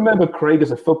do you remember Craig as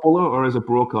a footballer or as a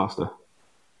broadcaster?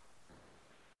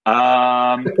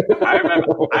 I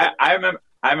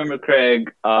remember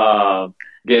Craig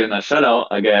getting a shutout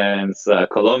against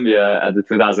Colombia at the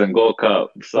 2000 Gold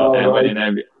Cup. So winning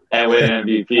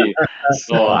MVP.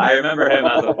 So I remember him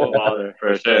as a footballer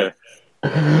for sure.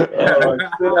 Sit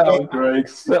down, Greg.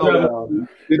 Down.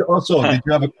 Did you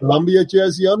have a Colombia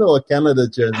jersey on or a Canada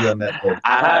jersey on that day?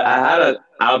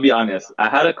 I'll be honest. I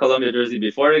had a Colombia jersey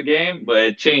before the game, but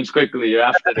it changed quickly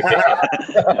after the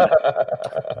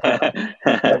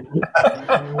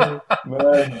game.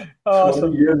 Man,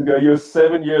 awesome. Years ago, you were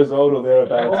 7 years old or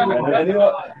thereabouts. And you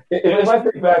know, if I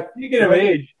think back, speaking of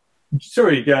age,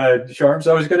 sorry, Sharms,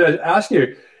 I was going to ask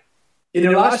you. In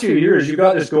the last few years, you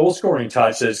got this goal scoring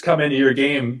touch that's come into your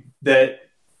game.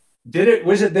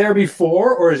 Was it there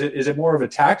before, or is it more of a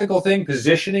tactical thing,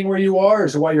 positioning where you are?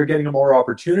 Is it why you're getting more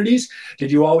opportunities?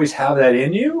 Did you always have that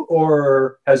in you,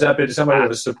 or has that been somewhat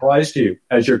of a surprise to you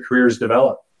as your careers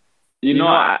develop?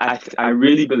 I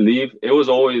really believe it was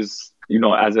always,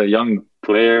 as a young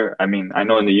player. I mean, I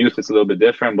know in the youth it's a little bit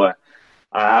different, but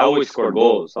I always scored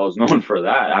goals. I was known for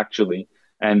that, actually.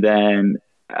 And then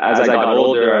as I got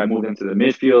older, I moved into the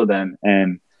midfield and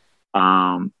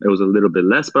it was a little bit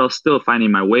less, but I was still finding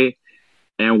my way.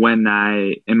 And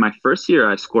in my first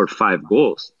year, I scored 5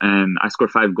 goals, and I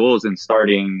scored 5 goals in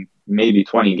starting maybe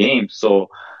 20 games. So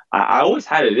I always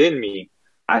had it in me.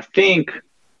 I think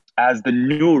as the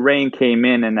new reign came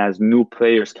in and as new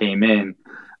players came in,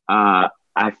 I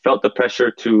felt the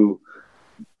pressure to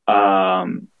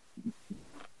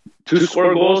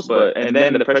score goals, and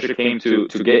then the pressure came to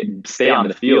stay on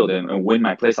the field and win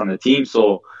my place on the team.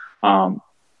 So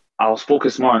I was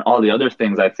focused more on all the other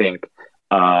things, I think,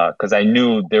 because I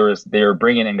knew they were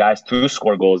bringing in guys to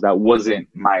score goals. That wasn't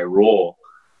my role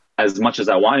as much as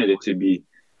I wanted it to be.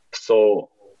 So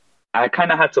I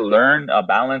kind of had to learn a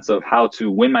balance of how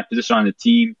to win my position on the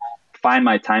team, find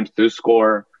my times to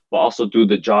score, but also do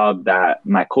the job that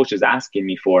my coach is asking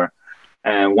me for.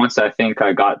 And once I think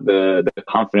I got the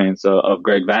confidence of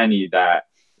Greg Vanney that,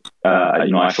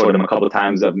 I showed him a couple of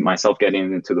times of myself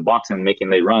getting into the box and making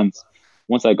late runs.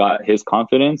 Once I got his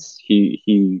confidence,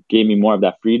 he gave me more of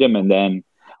that freedom. And then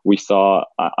we saw,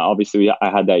 obviously,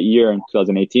 I had that year in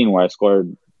 2018 where I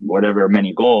scored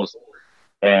many goals.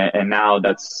 And now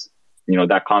that's,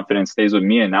 that confidence stays with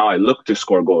me. And now I look to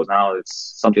score goals. Now it's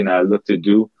something that I look to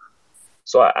do.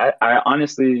 So I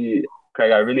honestly,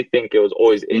 Craig, I really think it was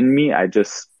always in me. I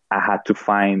had to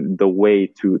find the way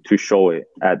to show it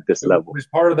at this level. Was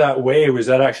part of that way, was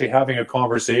that actually having a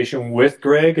conversation with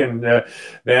Greg and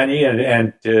Vanney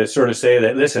and to sort of say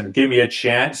that, listen, give me a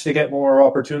chance to get more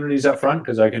opportunities up front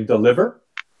because I can deliver?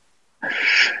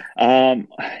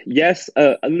 Yes,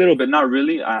 a little bit. Not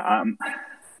really. I'm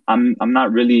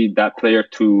not really that player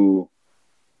to.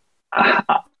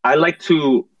 I like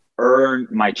to earn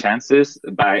my chances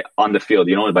on the field,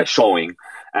 by showing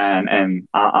and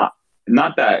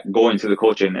not that going to the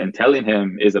coach and telling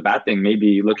him is a bad thing.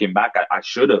 Maybe looking back, I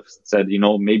should have said,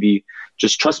 maybe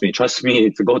just trust me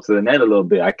to go to the net a little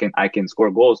bit. I can score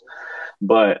goals,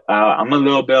 but I'm a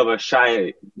little bit of a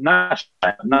shy, not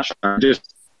shy,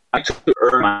 just I like to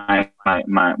earn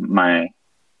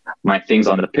my things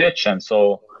on the pitch. And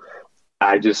so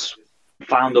I just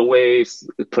found a way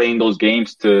playing those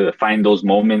games to find those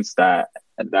moments that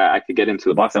I could get into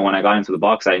the box. And when I got into the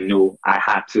box, I knew I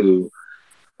had to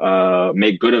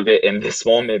make good of it in this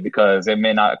moment because it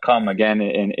may not come again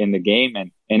in the game.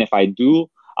 And if I do,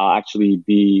 I'll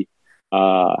actually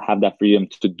have that freedom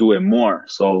to do it more.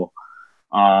 So,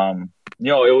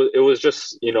 it was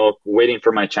just, waiting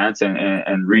for my chance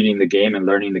and reading the game and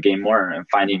learning the game more and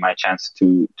finding my chance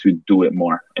to do it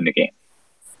more in the game.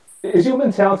 Is your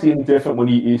mentality any different when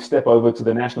you step over to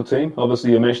the national team?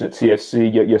 Obviously, you mentioned at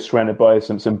TFC, you're surrounded by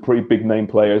some pretty big name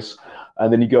players,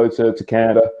 and then you go to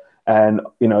Canada, and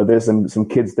there's some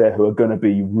kids there who are going to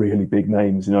be really big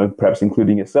names, perhaps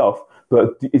including yourself.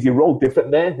 But is your role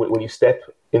different there when you step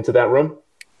into that room?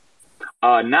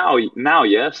 Now,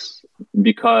 yes,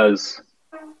 because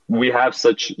we have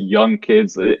such young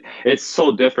kids. It's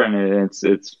so different, and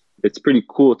it's pretty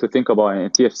cool to think about.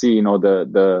 In TFC,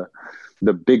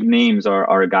 the big names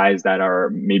are guys that are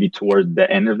maybe toward the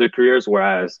end of their careers,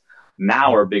 whereas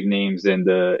now our big names in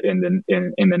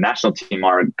the national team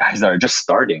are guys that are just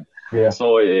starting. Yeah.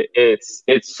 So it's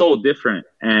so different,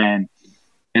 and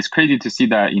it's crazy to see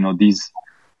that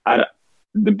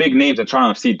the big names in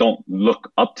Toronto FC don't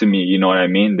look up to me. You know what I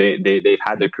mean? They've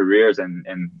had their careers and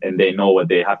they know what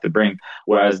they have to bring.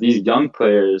 Whereas these young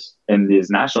players in this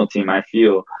national team, I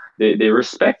feel they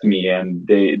respect me and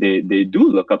they do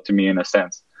look up to me in a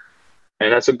sense.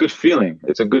 And that's a good feeling.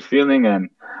 It's a good feeling. And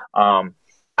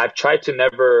I've tried to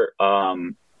never,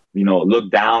 look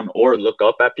down or look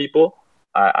up at people.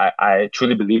 I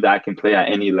truly believe that I can play at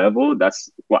any level.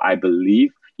 That's what I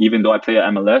believe. Even though I play at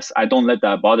MLS, I don't let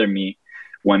that bother me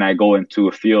when I go into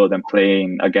a field and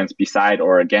playing beside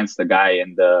or against a guy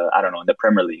in the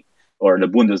Premier League or the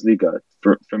Bundesliga.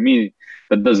 For me,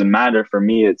 that doesn't matter. For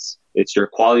me, it's your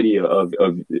quality of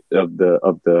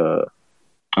the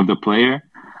player,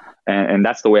 and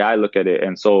that's the way I look at it.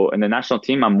 And so in the national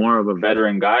team, I'm more of a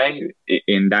veteran guy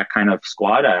in that kind of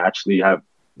squad. I'm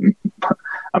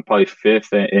probably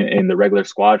fifth in the regular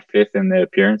squad, fifth in the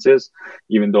appearances,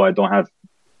 even though I don't have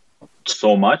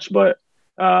so much, but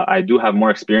I do have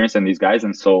more experience than these guys,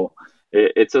 and so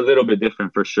it's a little bit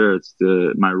different for sure. It's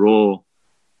my role,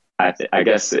 I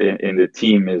guess, in the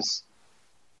team is,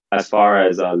 as far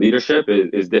as leadership,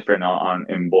 is different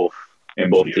in both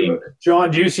teams.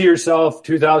 John, do you see yourself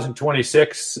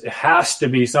 2026? It has to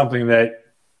be something that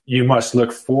you must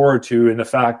look forward to, in the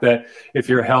fact that if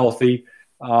you're healthy,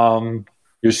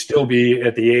 you'll still be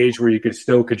at the age where you could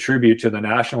still contribute to the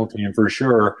national team for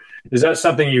sure. Is that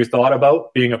something you thought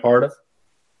about being a part of?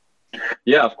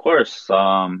 Yeah, of course.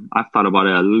 I've thought about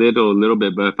it a little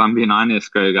bit, but if I'm being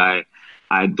honest, Greg, I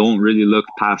don't really look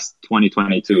past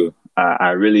 2022. I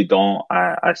really don't.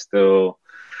 I still,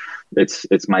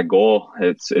 it's my goal.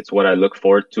 It's what I look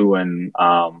forward to, and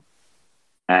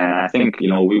I think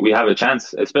we have a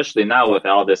chance, especially now with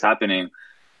all this happening.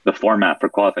 The format for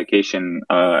qualification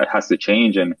has to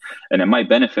change, and it might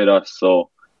benefit us. So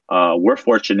we're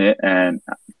fortunate, and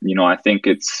I think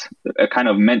it's a kind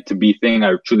of meant to be thing.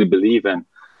 I truly believe in.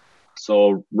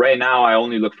 So right now, I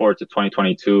only look forward to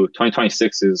 2022.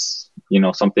 2026 is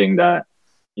something that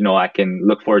I can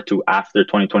look forward to after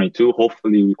 2022.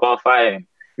 Hopefully, we qualify and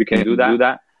we can do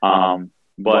that.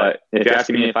 But if you're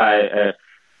asking me if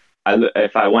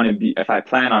I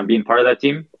plan on being part of that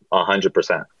team,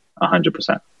 100%.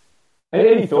 100%.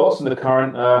 Any thoughts on the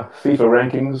current FIFA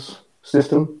rankings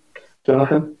system,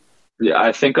 Jonathan? Yeah,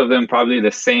 I think of them probably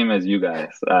the same as you guys.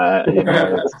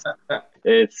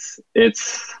 It's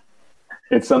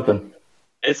something.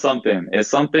 It's something,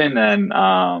 and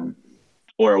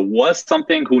or it was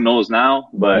something. Who knows now?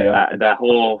 But that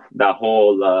whole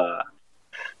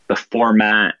the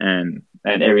format and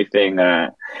everything,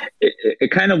 it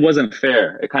kind of wasn't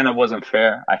fair.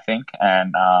 I think,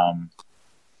 and.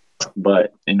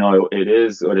 But it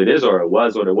is what it is, or it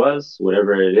was what it was,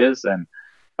 whatever it is. And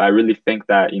I really think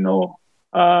that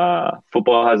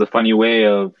football has a funny way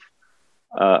of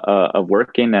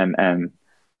working, and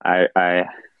I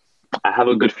have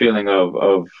a good feeling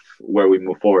of where we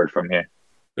move forward from here.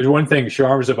 There's one thing,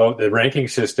 Charms, about the ranking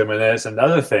system, and there's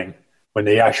another thing when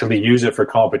they actually use it for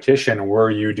competition, where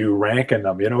you do ranking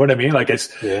them. You know what I mean? Like it's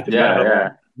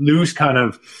loose kind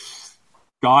of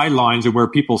guidelines of where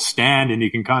people stand, and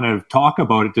you can kind of talk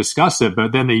about it, discuss it,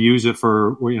 but then they use it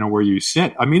for where you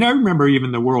sit. I mean, I remember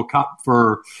even the World Cup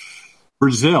for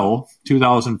Brazil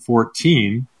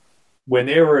 2014, when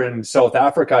they were in South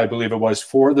Africa, I believe it was,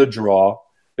 for the draw.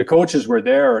 The coaches were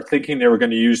there thinking they were going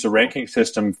to use the ranking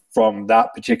system from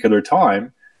that particular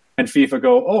time, and FIFA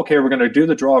go, okay, we're going to do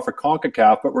the draw for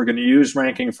CONCACAF, but we're going to use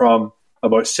ranking from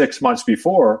about 6 months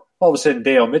before. All of a sudden,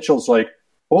 Dale Mitchell's like,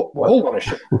 oh, hold on a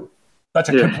second. That's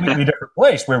a completely different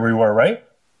place where we were, right?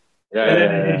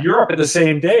 Yeah. In Europe at the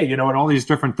same day, and all these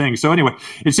different things. So anyway,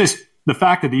 it's just the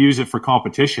fact that they use it for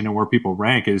competition and where people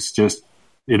rank is just,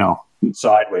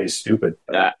 sideways stupid.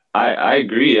 I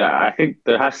agree. I think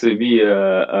there has to be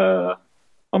a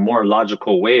more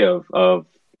logical way of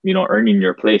earning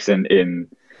your place into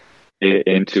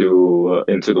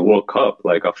the World Cup,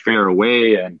 like a fair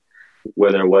way, and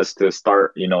whether it was to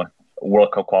start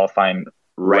World Cup qualifying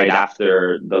right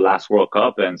after the last World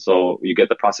Cup. And so you get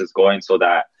the process going so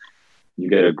that you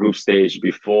get a group stage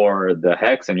before the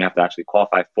Hex, and you have to actually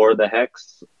qualify for the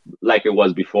Hex like it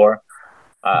was before.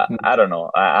 I don't know.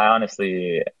 I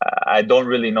honestly, I don't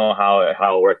really know how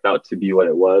it worked out to be what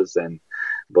it was,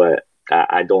 but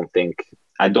I don't think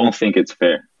it's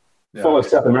fair. Yeah. Follow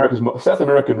South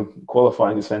American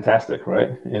qualifying is fantastic,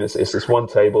 right? And it's this one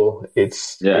table.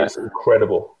 It's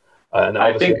incredible. And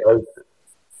I think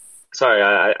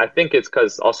it's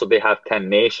because also they have 10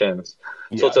 nations,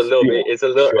 so it's a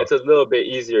little bit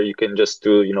easier. You can just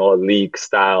do a league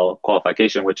style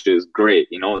qualification, which is great.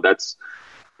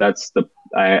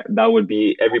 That would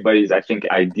be everybody's, I think,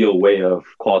 ideal way of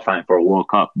qualifying for a World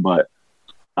Cup. But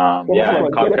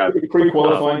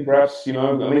pre-qualifying, perhaps.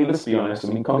 Let's be honest.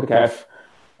 CONCACAF.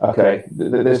 Okay,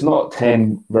 there's not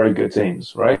 10 very good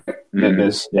teams, right? Mm-hmm.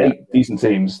 There's 8 decent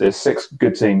teams. There's 6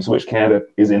 good teams, which Canada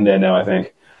is in there now, I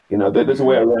think. There's a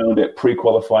way around it,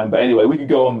 pre-qualifying. But anyway, we could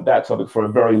go on that topic for a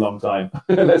very long time.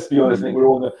 Let's be honest. I think we're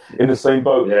all in the same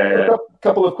boat. Yeah. A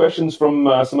couple of questions from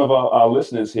some of our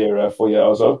listeners here for you,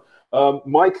 Ozo.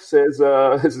 Mike says,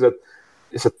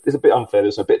 it's a bit unfair.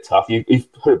 It's a bit tough. You've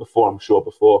heard it before, I'm sure,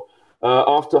 before.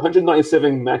 After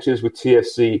 197 matches with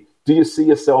TFC, do you see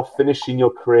yourself finishing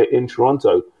your career in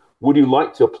Toronto? Would you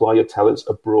like to apply your talents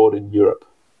abroad in Europe?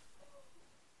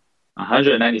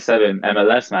 197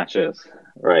 MLS matches.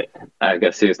 Right. I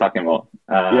guess he was talking about.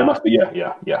 It must be.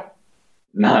 Yeah.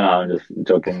 No, I'm just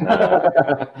joking.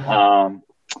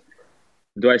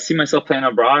 Do I see myself playing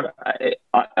abroad?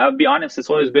 I'll be honest, it's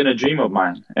always been a dream of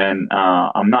mine. And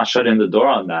I'm not shutting the door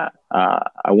on that.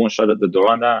 I won't shut the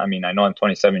door on that. I mean, I know I'm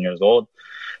 27 years old.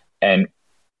 And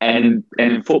in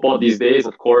football these days,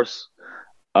 of course,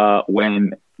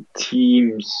 when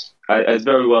teams... It's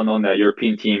very well known that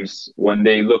European teams, when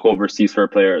they look overseas for a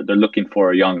player, they're looking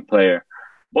for a young player.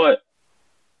 But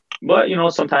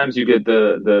sometimes you get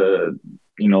the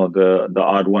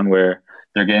odd one where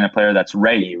they're getting a player that's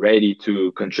ready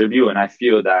to contribute, and I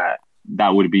feel that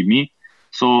would be me.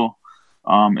 So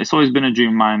it's always been a dream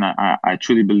of mine. I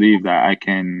truly believe that I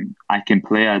can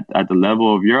play at the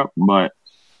level of Europe, but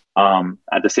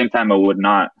at the same time, I would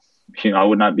not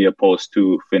be opposed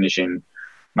to finishing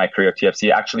my career at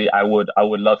TFC. Actually, I would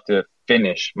love to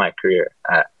finish my career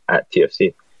at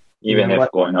TFC, even if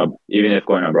going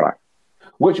abroad.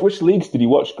 Which leagues did you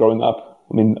watch growing up?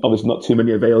 I mean, obviously not too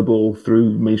many available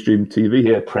through mainstream TV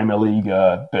here. Premier League,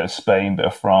 bit of Spain, bit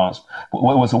of France.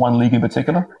 What was the one league in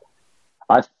particular?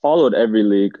 I followed every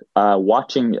league.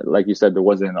 Watching, like you said, there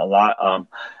wasn't a lot.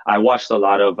 I watched a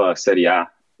lot of Serie A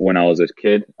when I was a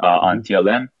kid on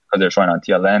TLN, because they're showing on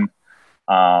TLN.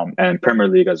 And Premier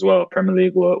League as well. Premier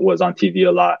League was on TV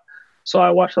a lot. So I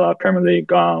watched a lot of Premier League.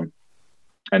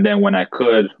 And then when I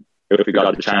could, if we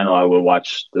got the channel, I would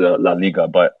watch the La Liga.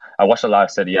 But I watched a lot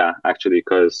of Serie A, actually,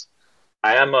 because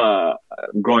I am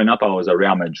growing up, I was a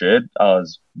Real Madrid. I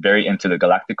was very into the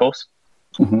Galacticos.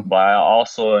 Mm-hmm. But I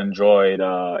also enjoyed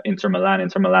Inter Milan.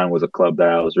 Inter Milan was a club that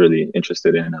I was really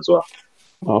interested in as well.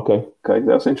 Okay,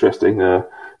 that's interesting.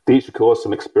 Deech, of course,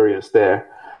 some experience there.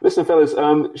 Listen, fellas,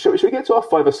 should we get to our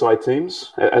five-a-side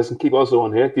teams and keep Ozo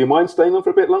on here? Do you mind staying on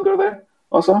for a bit longer there,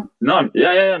 Ozo? No,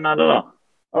 yeah, not at all.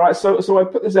 All right, so I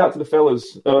put this out to the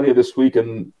fellas earlier this week,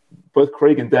 and both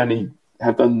Craig and Danny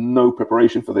have done no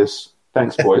preparation for this.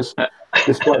 Thanks, boys,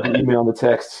 despite the email and the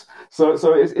texts. So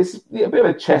it's a bit of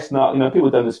a chestnut. People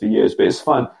have done this for years, but it's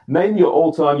fun. Name your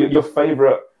all-time, your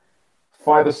favorite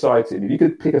five-a-side team. If you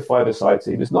could pick a five-a-side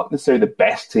team, it's not necessarily the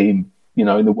best team,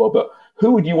 in the world, but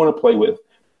who would you want to play with?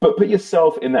 But put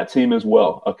yourself in that team as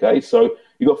well, okay? So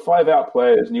you got 5 out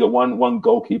players and you got one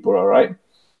goalkeeper, all right?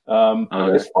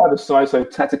 It's five-a-side, so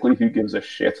tactically, who gives a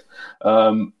shit?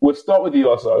 We'll start with you,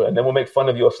 Ozo, and then we'll make fun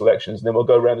of your selections, and then we'll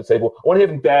go around the table. I want to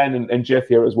hear from Dan and Jeff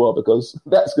here as well, because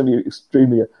that's going to be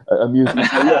extremely amusing.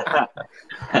 So, yeah.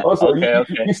 Also, okay.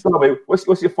 You start with,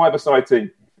 what's your five-a-side team,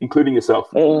 including yourself?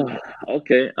 Oh,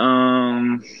 okay.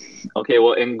 Okay,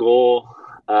 well, in goal,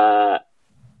 I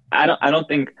don't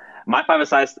think my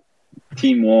five-a-side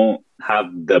team won't have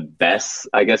the best,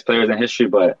 I guess, players in history,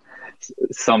 but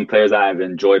some players I've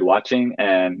enjoyed watching.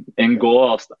 And in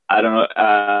goal, I don't know,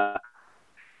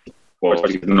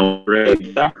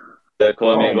 the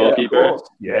Colombian goalkeeper.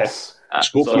 Yes.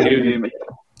 So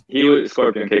he was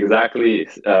Scorpion kick, exactly.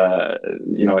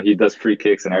 He does free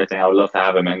kicks and everything. I would love to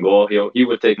have him in goal. He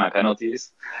would take my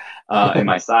penalties in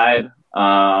my side.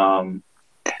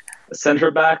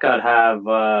 Center back, I'd have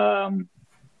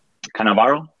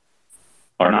Cannavaro,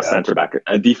 or not center back,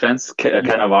 a defense,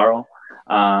 Cannavaro.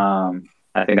 I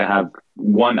think I have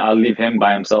one. I'll leave him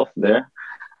by himself there,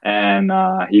 and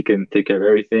he can take care of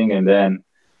everything. And then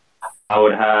I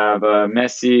would have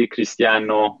Messi,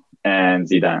 Cristiano, and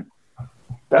Zidane.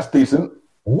 That's decent.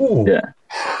 Ooh. Yeah.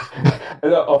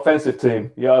 Offensive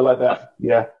team. Yeah, I like that.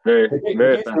 Yeah. Very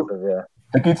offensive, yeah.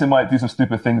 Higuita might do some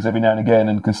stupid things every now and again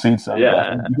and concede some.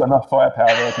 Yeah. You've got enough firepower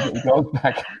there to get your goals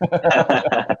back.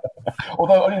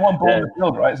 Although only one ball in the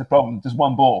field, right? It's a problem. Just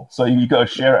one ball. So you got to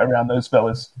share it around those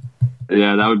fellas.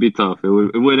 Yeah, that would be tough. It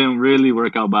wouldn't really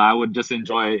work out, but I would just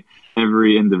enjoy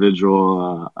every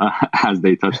individual as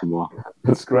they touch the ball.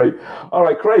 That's great. All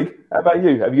right, Craig, how about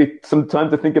you? Have you some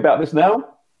time to think about this now?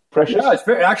 Precious? Yeah, it's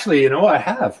very, actually, I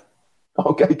have.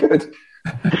 Okay, good.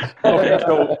 Okay,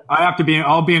 so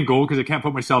I'll be in goal because I can't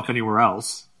put myself anywhere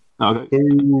else. Okay.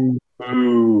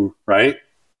 Ooh, right?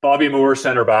 Bobby Moore,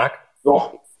 center back.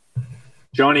 Oh.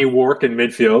 Johnny Wark in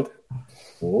midfield.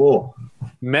 Oh.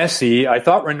 Messi. I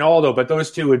thought Ronaldo, but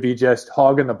those two would be just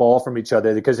hogging the ball from each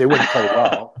other because they wouldn't play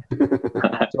well.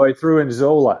 So I threw in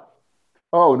Zola.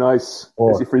 Oh, nice.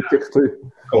 Oh. Easy free kicks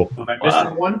too. Cool. Am I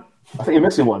missing one? I think you're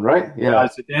missing one, right? Yeah,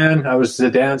 Zidane.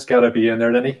 Zidane's got to be in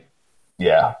there, didn't he?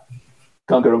 Yeah.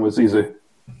 Can't go wrong with Zizou.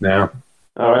 No.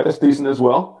 All right, that's decent as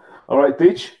well. All right,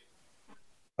 Deech.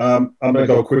 I'm going to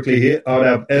go quickly here. I would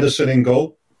have Edison in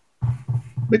goal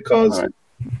because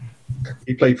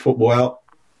he played football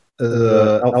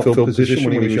outfield position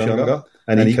when he was younger,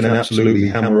 and he can absolutely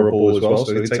hammer a ball as well.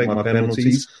 So he'd take my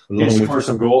penalties. He'd score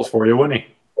some goals for you, wouldn't he?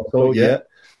 So, yeah.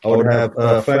 I would have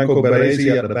Franco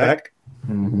Baresi at the back.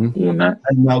 Mm-hmm. And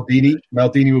Maldini.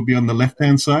 Maldini would be on the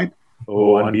left-hand side.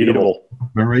 Oh, unbeatable.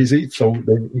 Baresi. So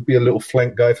he'd be a little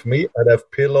flank guy for me. I'd have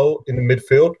Pirlo in the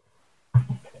midfield.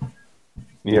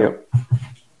 Yeah.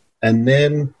 And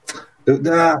then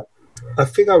I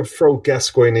think I would throw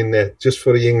Gascoigne in there just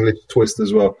for the English twist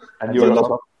as well. And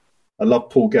I love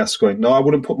Paul Gascoigne. No, I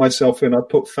wouldn't put myself in. I'd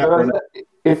put Fat.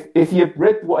 If you've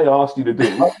read what I asked you to do,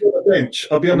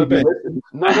 I'll be on the bench.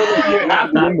 No.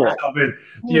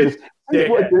 This is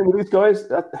what I'm doing with these guys.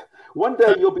 One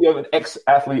day you'll be an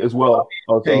ex-athlete as well.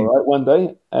 Okay, right? One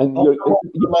day, and your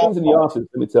pains in the arses.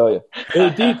 Let me tell you. Hey,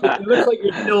 Deep, it looks like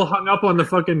you're still hung up on the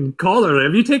fucking collar.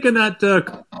 Have you taken that the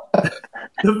coat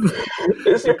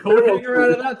hanger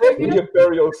out of that thing? It's your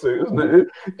burial suit, isn't it?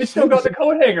 You still got the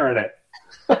coat hanger in it.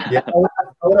 Yeah, I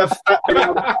would have Fat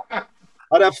Ronaldo.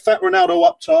 I'd have Fat Ronaldo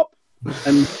up top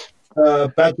and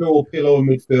Badger or Pirlo in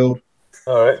midfield.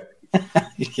 All right.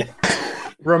 Yeah.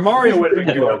 Romario would have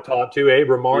been good up top too, eh?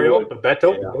 Romario,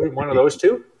 Bebeto, one of those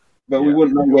two. But we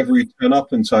wouldn't know whether he'd turn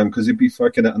up in time because he'd be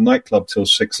fucking at a nightclub till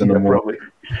 6 in the morning.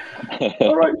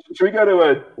 All right, should we go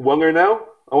to Wonger now?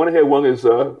 I want to hear Wonger's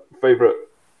favourite.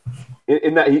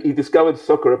 In that he discovered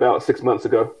soccer about 6 months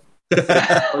ago.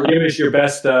 Or give us your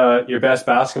best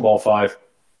basketball five.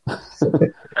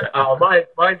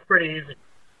 Mine's pretty easy.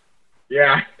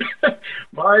 Yeah,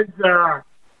 mine's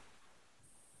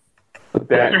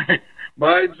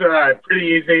pretty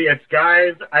easy. It's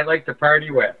guys I like to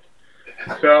party with.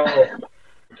 So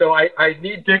I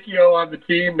need Dicchio on the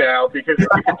team now because you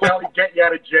can tell he'd get you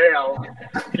out of jail.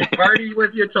 He partied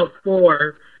with you till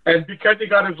 4, and because he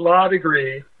got his law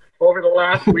degree over the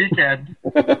last weekend,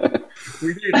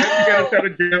 we need him to get us out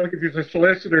of jail because he's a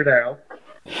solicitor now.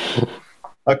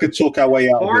 I could talk our way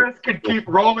out. Forrest could keep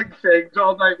rolling things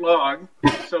all night long.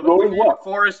 So that we need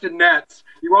Forrest and nets.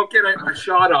 You won't get a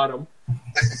shot on him.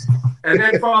 And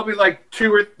then probably like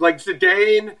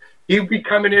Zidane, he'd be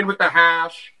coming in with the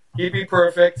hash. He'd be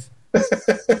perfect.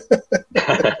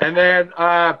 And then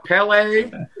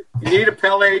Pele, you need a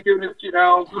Pele doing it,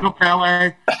 little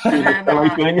Pele. And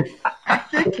I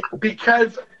think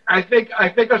because I think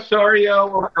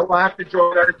Osorio will have to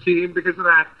join our team because of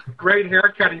that great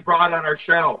haircut he brought on our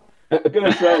show. I'm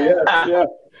gonna say, yeah.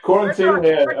 Quarantine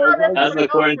hair. That's a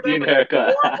quarantine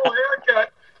haircut. Horrible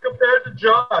haircut compared to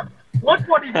John. Look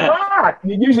what he got!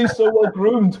 You're usually so well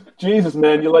groomed. Jesus,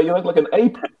 man, you look like an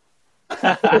ape.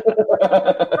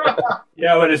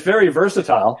 Yeah, but it's very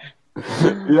versatile. I'm just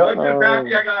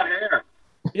happy I got hair.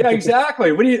 Yeah,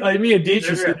 exactly. What do you? Me and Deech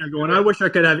are sitting there going, "I wish I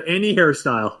could have any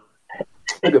hairstyle."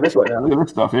 Look at this right now. Look at this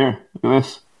stuff here. Look at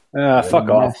this. Fuck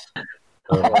off.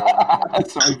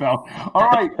 Sorry, pal. All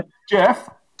right, Jeff.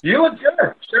 You look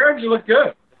good. Sure, you look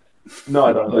good. No,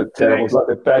 I don't look terrible. It's like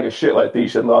a bag of shit like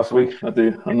Deech said last week. I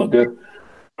do. I'm not good.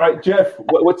 All right, Jeff.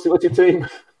 What's your team?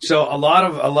 So a lot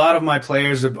of my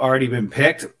players have already been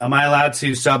picked. Am I allowed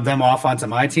to sub them off onto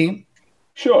my team?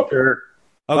 Sure.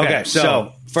 Okay.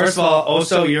 So first of all,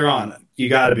 Oso, you're on. You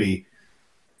got to be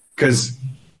because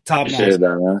top Appreciate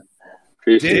that, man.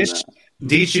 Appreciate that.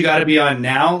 Deech, you got to be on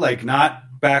now, like not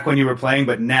back when you were playing,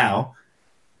 but now.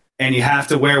 And you have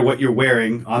to wear what you're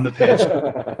wearing on the pitch.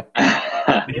 The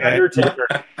Undertaker.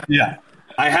 Yeah.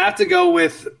 I have to go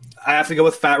with I have to go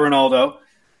with Fat Ronaldo,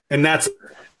 and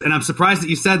I'm surprised that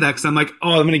you said that because I'm like,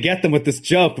 oh, I'm going to get them with this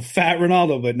joke of Fat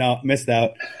Ronaldo, but no, missed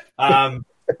out. And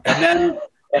then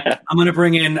I'm going to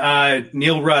bring in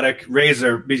Neil Ruddock,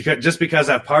 Razor, because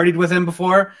I've partied with him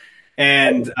before,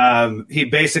 and he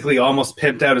basically almost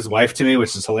pimped out his wife to me,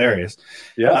 which is hilarious.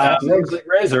 Yeah,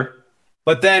 Razor.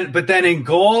 But then in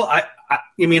goal, I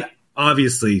mean,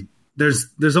 obviously,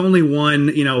 there's only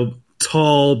one,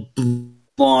 tall,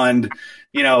 blonde,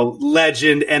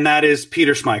 legend, and that is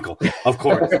Peter Schmeichel, of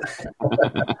course.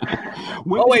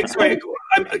 Oh wait, sorry,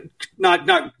 I'm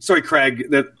not sorry, Craig.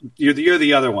 That you're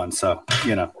the other one, so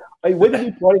Hey, when did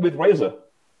you party with Razor?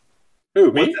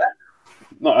 Who, me?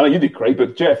 No, I know you did, Craig,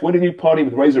 but Jeff, when did you party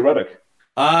with Razor Ruddock?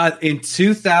 In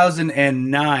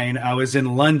 2009, I was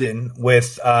in London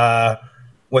with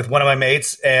one of my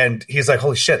mates, and he's like,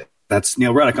 "Holy shit, that's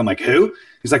Neil Ruddock." I'm like, "Who?"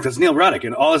 He's like, "That's Neil Ruddock,"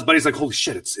 and all his buddies like, "Holy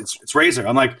shit, it's Razor."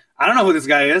 I'm like, "I don't know who this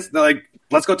guy is." They're like,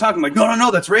 "Let's go talk." I'm like,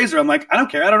 "No, that's Razor." I'm like, "I don't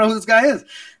care. I don't know who this guy is."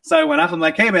 So I went up. I'm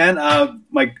like, "Hey, man,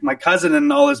 my cousin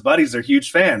and all his buddies are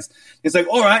huge fans." He's like,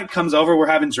 "All right." Comes over. We're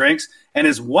having drinks, and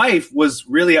his wife was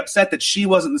really upset that she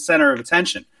wasn't the center of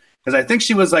attention because I think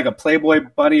she was like a Playboy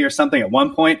bunny or something at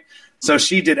one point. So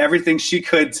she did everything she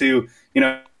could to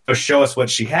show us what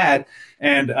she had.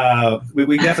 And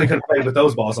we definitely could have played with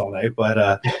those balls all night,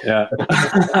 but yeah.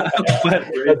 But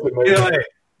either way,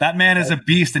 that man is a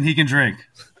beast, and he can drink.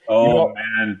 Oh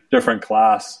man, different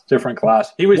class.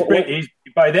 He was big.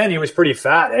 By then, he was pretty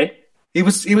fat, eh? He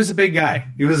was a big guy.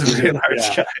 He was a very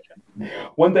large guy.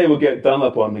 One day we'll get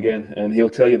Dunlop on again, and he'll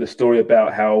tell you the story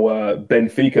about how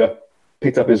Benfica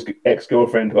picked up his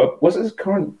ex-girlfriend. Was it his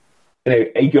current,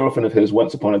 a girlfriend of his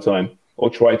once upon a time,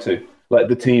 or tried to, like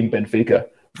the team Benfica.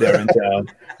 There in town.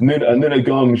 Nuno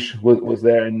Gomes was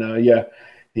there, and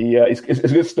it's a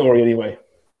good story anyway.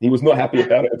 He was not happy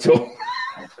about it at all.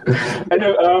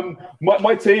 Anyway,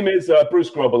 my team is Bruce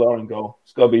Grobbelaar in goal.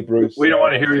 It's got to be Bruce. We don't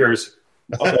want to hear yours.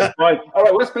 Okay, fine. All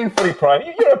right, let's be Footy Prime.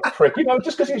 You're a prick,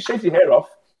 just because you shaved your hair off.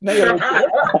 Now you're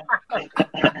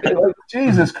like,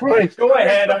 Jesus Christ. Go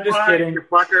ahead, I'm just kidding. You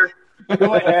fucker.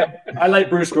 Go ahead. I like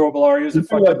Bruce Grobbelaar. He was a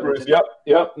fucking Bruce.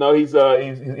 Yep. No, he's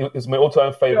my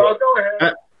all-time favorite. No, go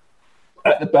ahead.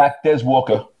 At the back, Des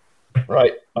Walker.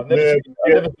 Right. I've never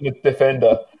seen a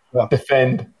defender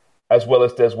defend as well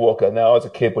as Des Walker. Now, I was a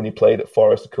kid when he played at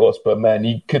Forest, of course, but man,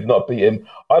 you could not beat him.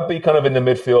 I'd be kind of in the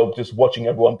midfield just watching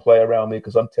everyone play around me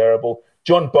because I'm terrible.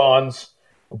 John Barnes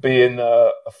would be in a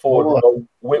forward role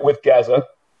with Gaza.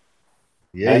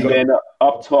 Yeah, and then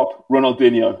up top,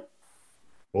 Ronaldinho.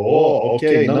 Oh,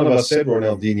 okay. None of us said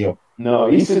Ronaldinho.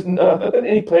 No, he says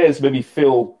any players maybe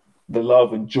feel the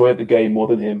love and joy of the game more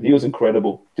than him. He was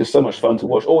incredible. Just so much fun to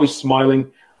watch. Always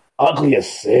smiling. Ugly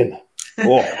as sin.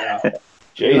 Oh,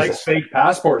 Jesus. He likes fake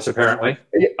passports, apparently.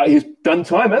 He's done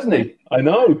time, hasn't he? I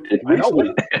know.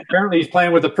 Apparently he's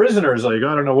playing with the prisoners. Like, I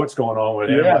don't know what's going on with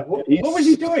him. Yeah, what was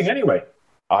he doing anyway?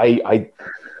 I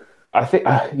think,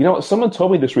 someone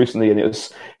told me this recently, and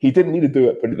he didn't need to do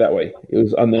it, put it that way. It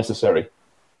was unnecessary.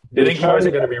 Do you think he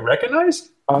wasn't going to be recognized?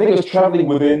 I think he was traveling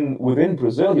within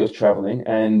Brazil. He was traveling,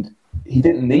 and he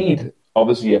didn't need,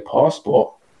 obviously, a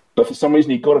passport. But for some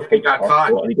reason, he got a fake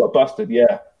passport, and he got busted.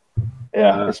 Yeah,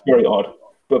 it's very odd.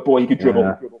 But boy, he could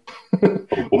dribble.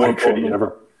 Boy, could he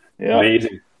ever? Yeah.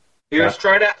 Amazing. He was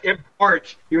trying to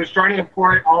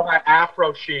import all that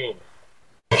Afro sheen.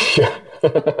 Is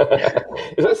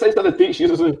that say something Deitch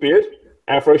uses in his beard?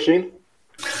 Afro sheen.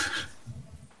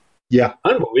 Yeah.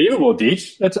 Unbelievable,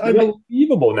 Deitch. That's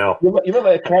unbelievable now. You look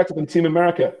like a character from Team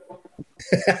America.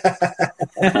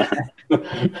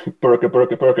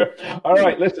 Burka. All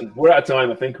right, listen, we're out of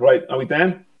time, I think, right? Are we,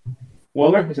 Dan?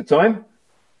 Wonger, is it time?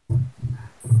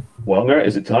 Wonger,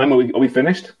 is it time? Are we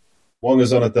finished?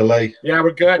 Wonger's on a delay. Yeah,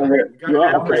 we're good.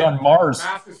 Wonger's on Mars.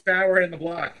 Fastest tower in the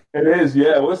block. It is,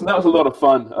 yeah. Well, listen, that was a lot of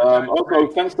fun. Also,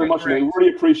 thanks so much, man. We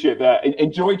really appreciate that.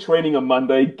 Enjoy training on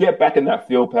Monday. Get back in that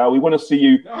field, pal. We want to see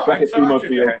you back at Primo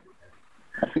Field.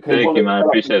 Thank you, man.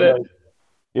 Appreciate it.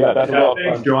 Yeah, that's a lot of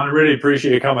fun. Thanks, John. I really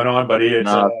appreciate you coming on, buddy.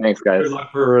 Thanks, guys. Good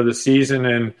luck for the season,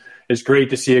 and it's great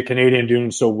to see a Canadian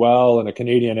doing so well, and a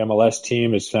Canadian MLS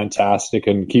team is fantastic,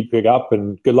 and keep it up,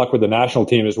 and good luck with the national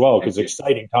team as well, because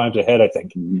exciting times ahead, I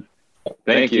think.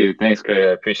 Thank you. Thanks, Craig.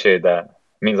 I appreciate that.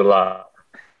 It means a lot.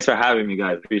 Thanks for having me,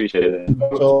 guys. Appreciate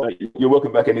it. You're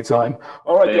welcome back anytime.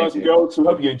 All right, guys and girls, we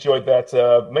hope you enjoyed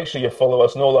that. Make sure you follow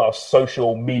us on all our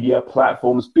social media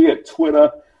platforms, be it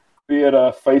Twitter, be it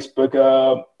Facebook.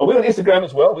 Are we on Instagram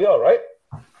as well? We are, right?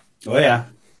 Oh, yeah.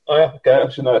 Oh, yeah. Okay, I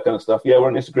should know that kind of stuff. Yeah, we're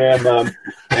on Instagram.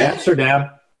 Amsterdam.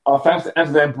 Our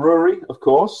Amsterdam Brewery, of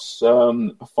course.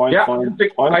 Fine.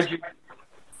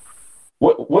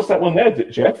 What's that one there,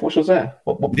 Jeff? What was that?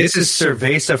 This is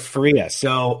Cerveza Fria.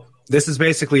 So this is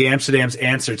basically Amsterdam's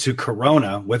answer to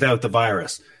Corona without the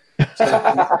virus.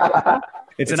 So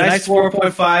it's a nice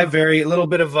 4.5, very little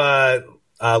bit of a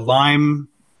lime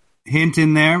hint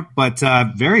in there, but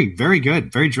very, very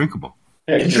good, very drinkable.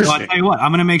 Interesting. So I'll tell you what,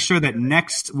 I'm going to make sure that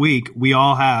next week we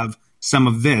all have some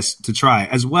of this to try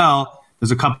as well.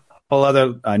 There's a couple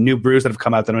other new brews that have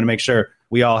come out that I'm going to make sure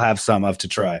we all have some of to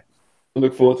try. I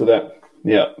look forward to that.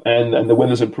 Yeah, and the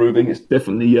weather's improving. It's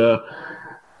definitely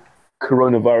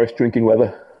coronavirus drinking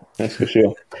weather. That's for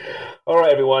sure. All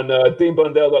right, everyone.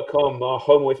 DeanBundell.com, our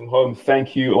home away from home.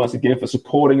 Thank you once again for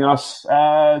supporting us.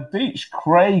 Deech,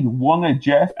 Craig, Wonga,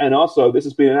 Jeff, and also this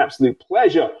has been an absolute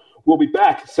pleasure. We'll be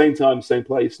back same time, same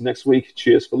place next week.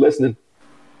 Cheers for listening.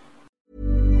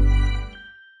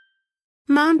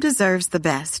 Mom deserves the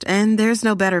best, and there's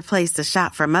no better place to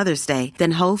shop for Mother's Day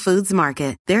than Whole Foods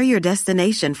Market. They're your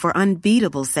destination for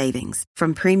unbeatable savings,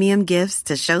 from premium gifts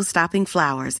to show-stopping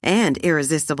flowers and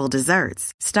irresistible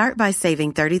desserts. Start by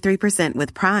saving 33%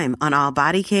 with Prime on all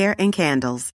body care and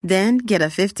candles. Then get a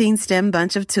 15-stem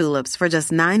bunch of tulips for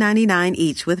just $9.99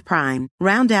 each with Prime.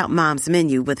 Round out Mom's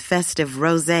menu with festive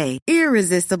rosé,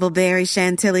 irresistible berry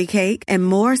chantilly cake, and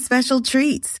more special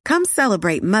treats. Come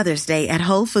celebrate Mother's Day at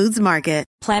Whole Foods Market.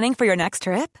 Planning for your next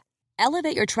trip?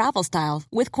 Elevate your travel style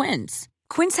with Quince.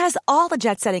 Quince has all the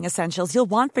jet-setting essentials you'll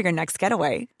want for your next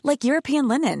getaway, like European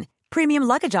linen, premium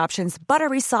luggage options,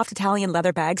 buttery soft Italian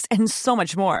leather bags, and so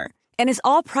much more. And is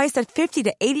all priced at 50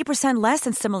 to 80% less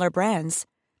than similar brands.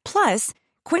 Plus,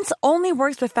 Quince only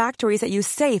works with factories that use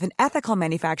safe and ethical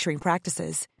manufacturing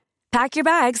practices. Pack your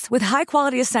bags with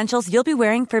high-quality essentials you'll be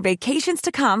wearing for vacations to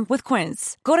come with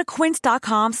Quince. Go to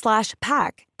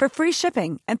quince.com/pack for free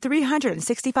shipping and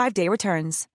 365-day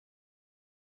returns.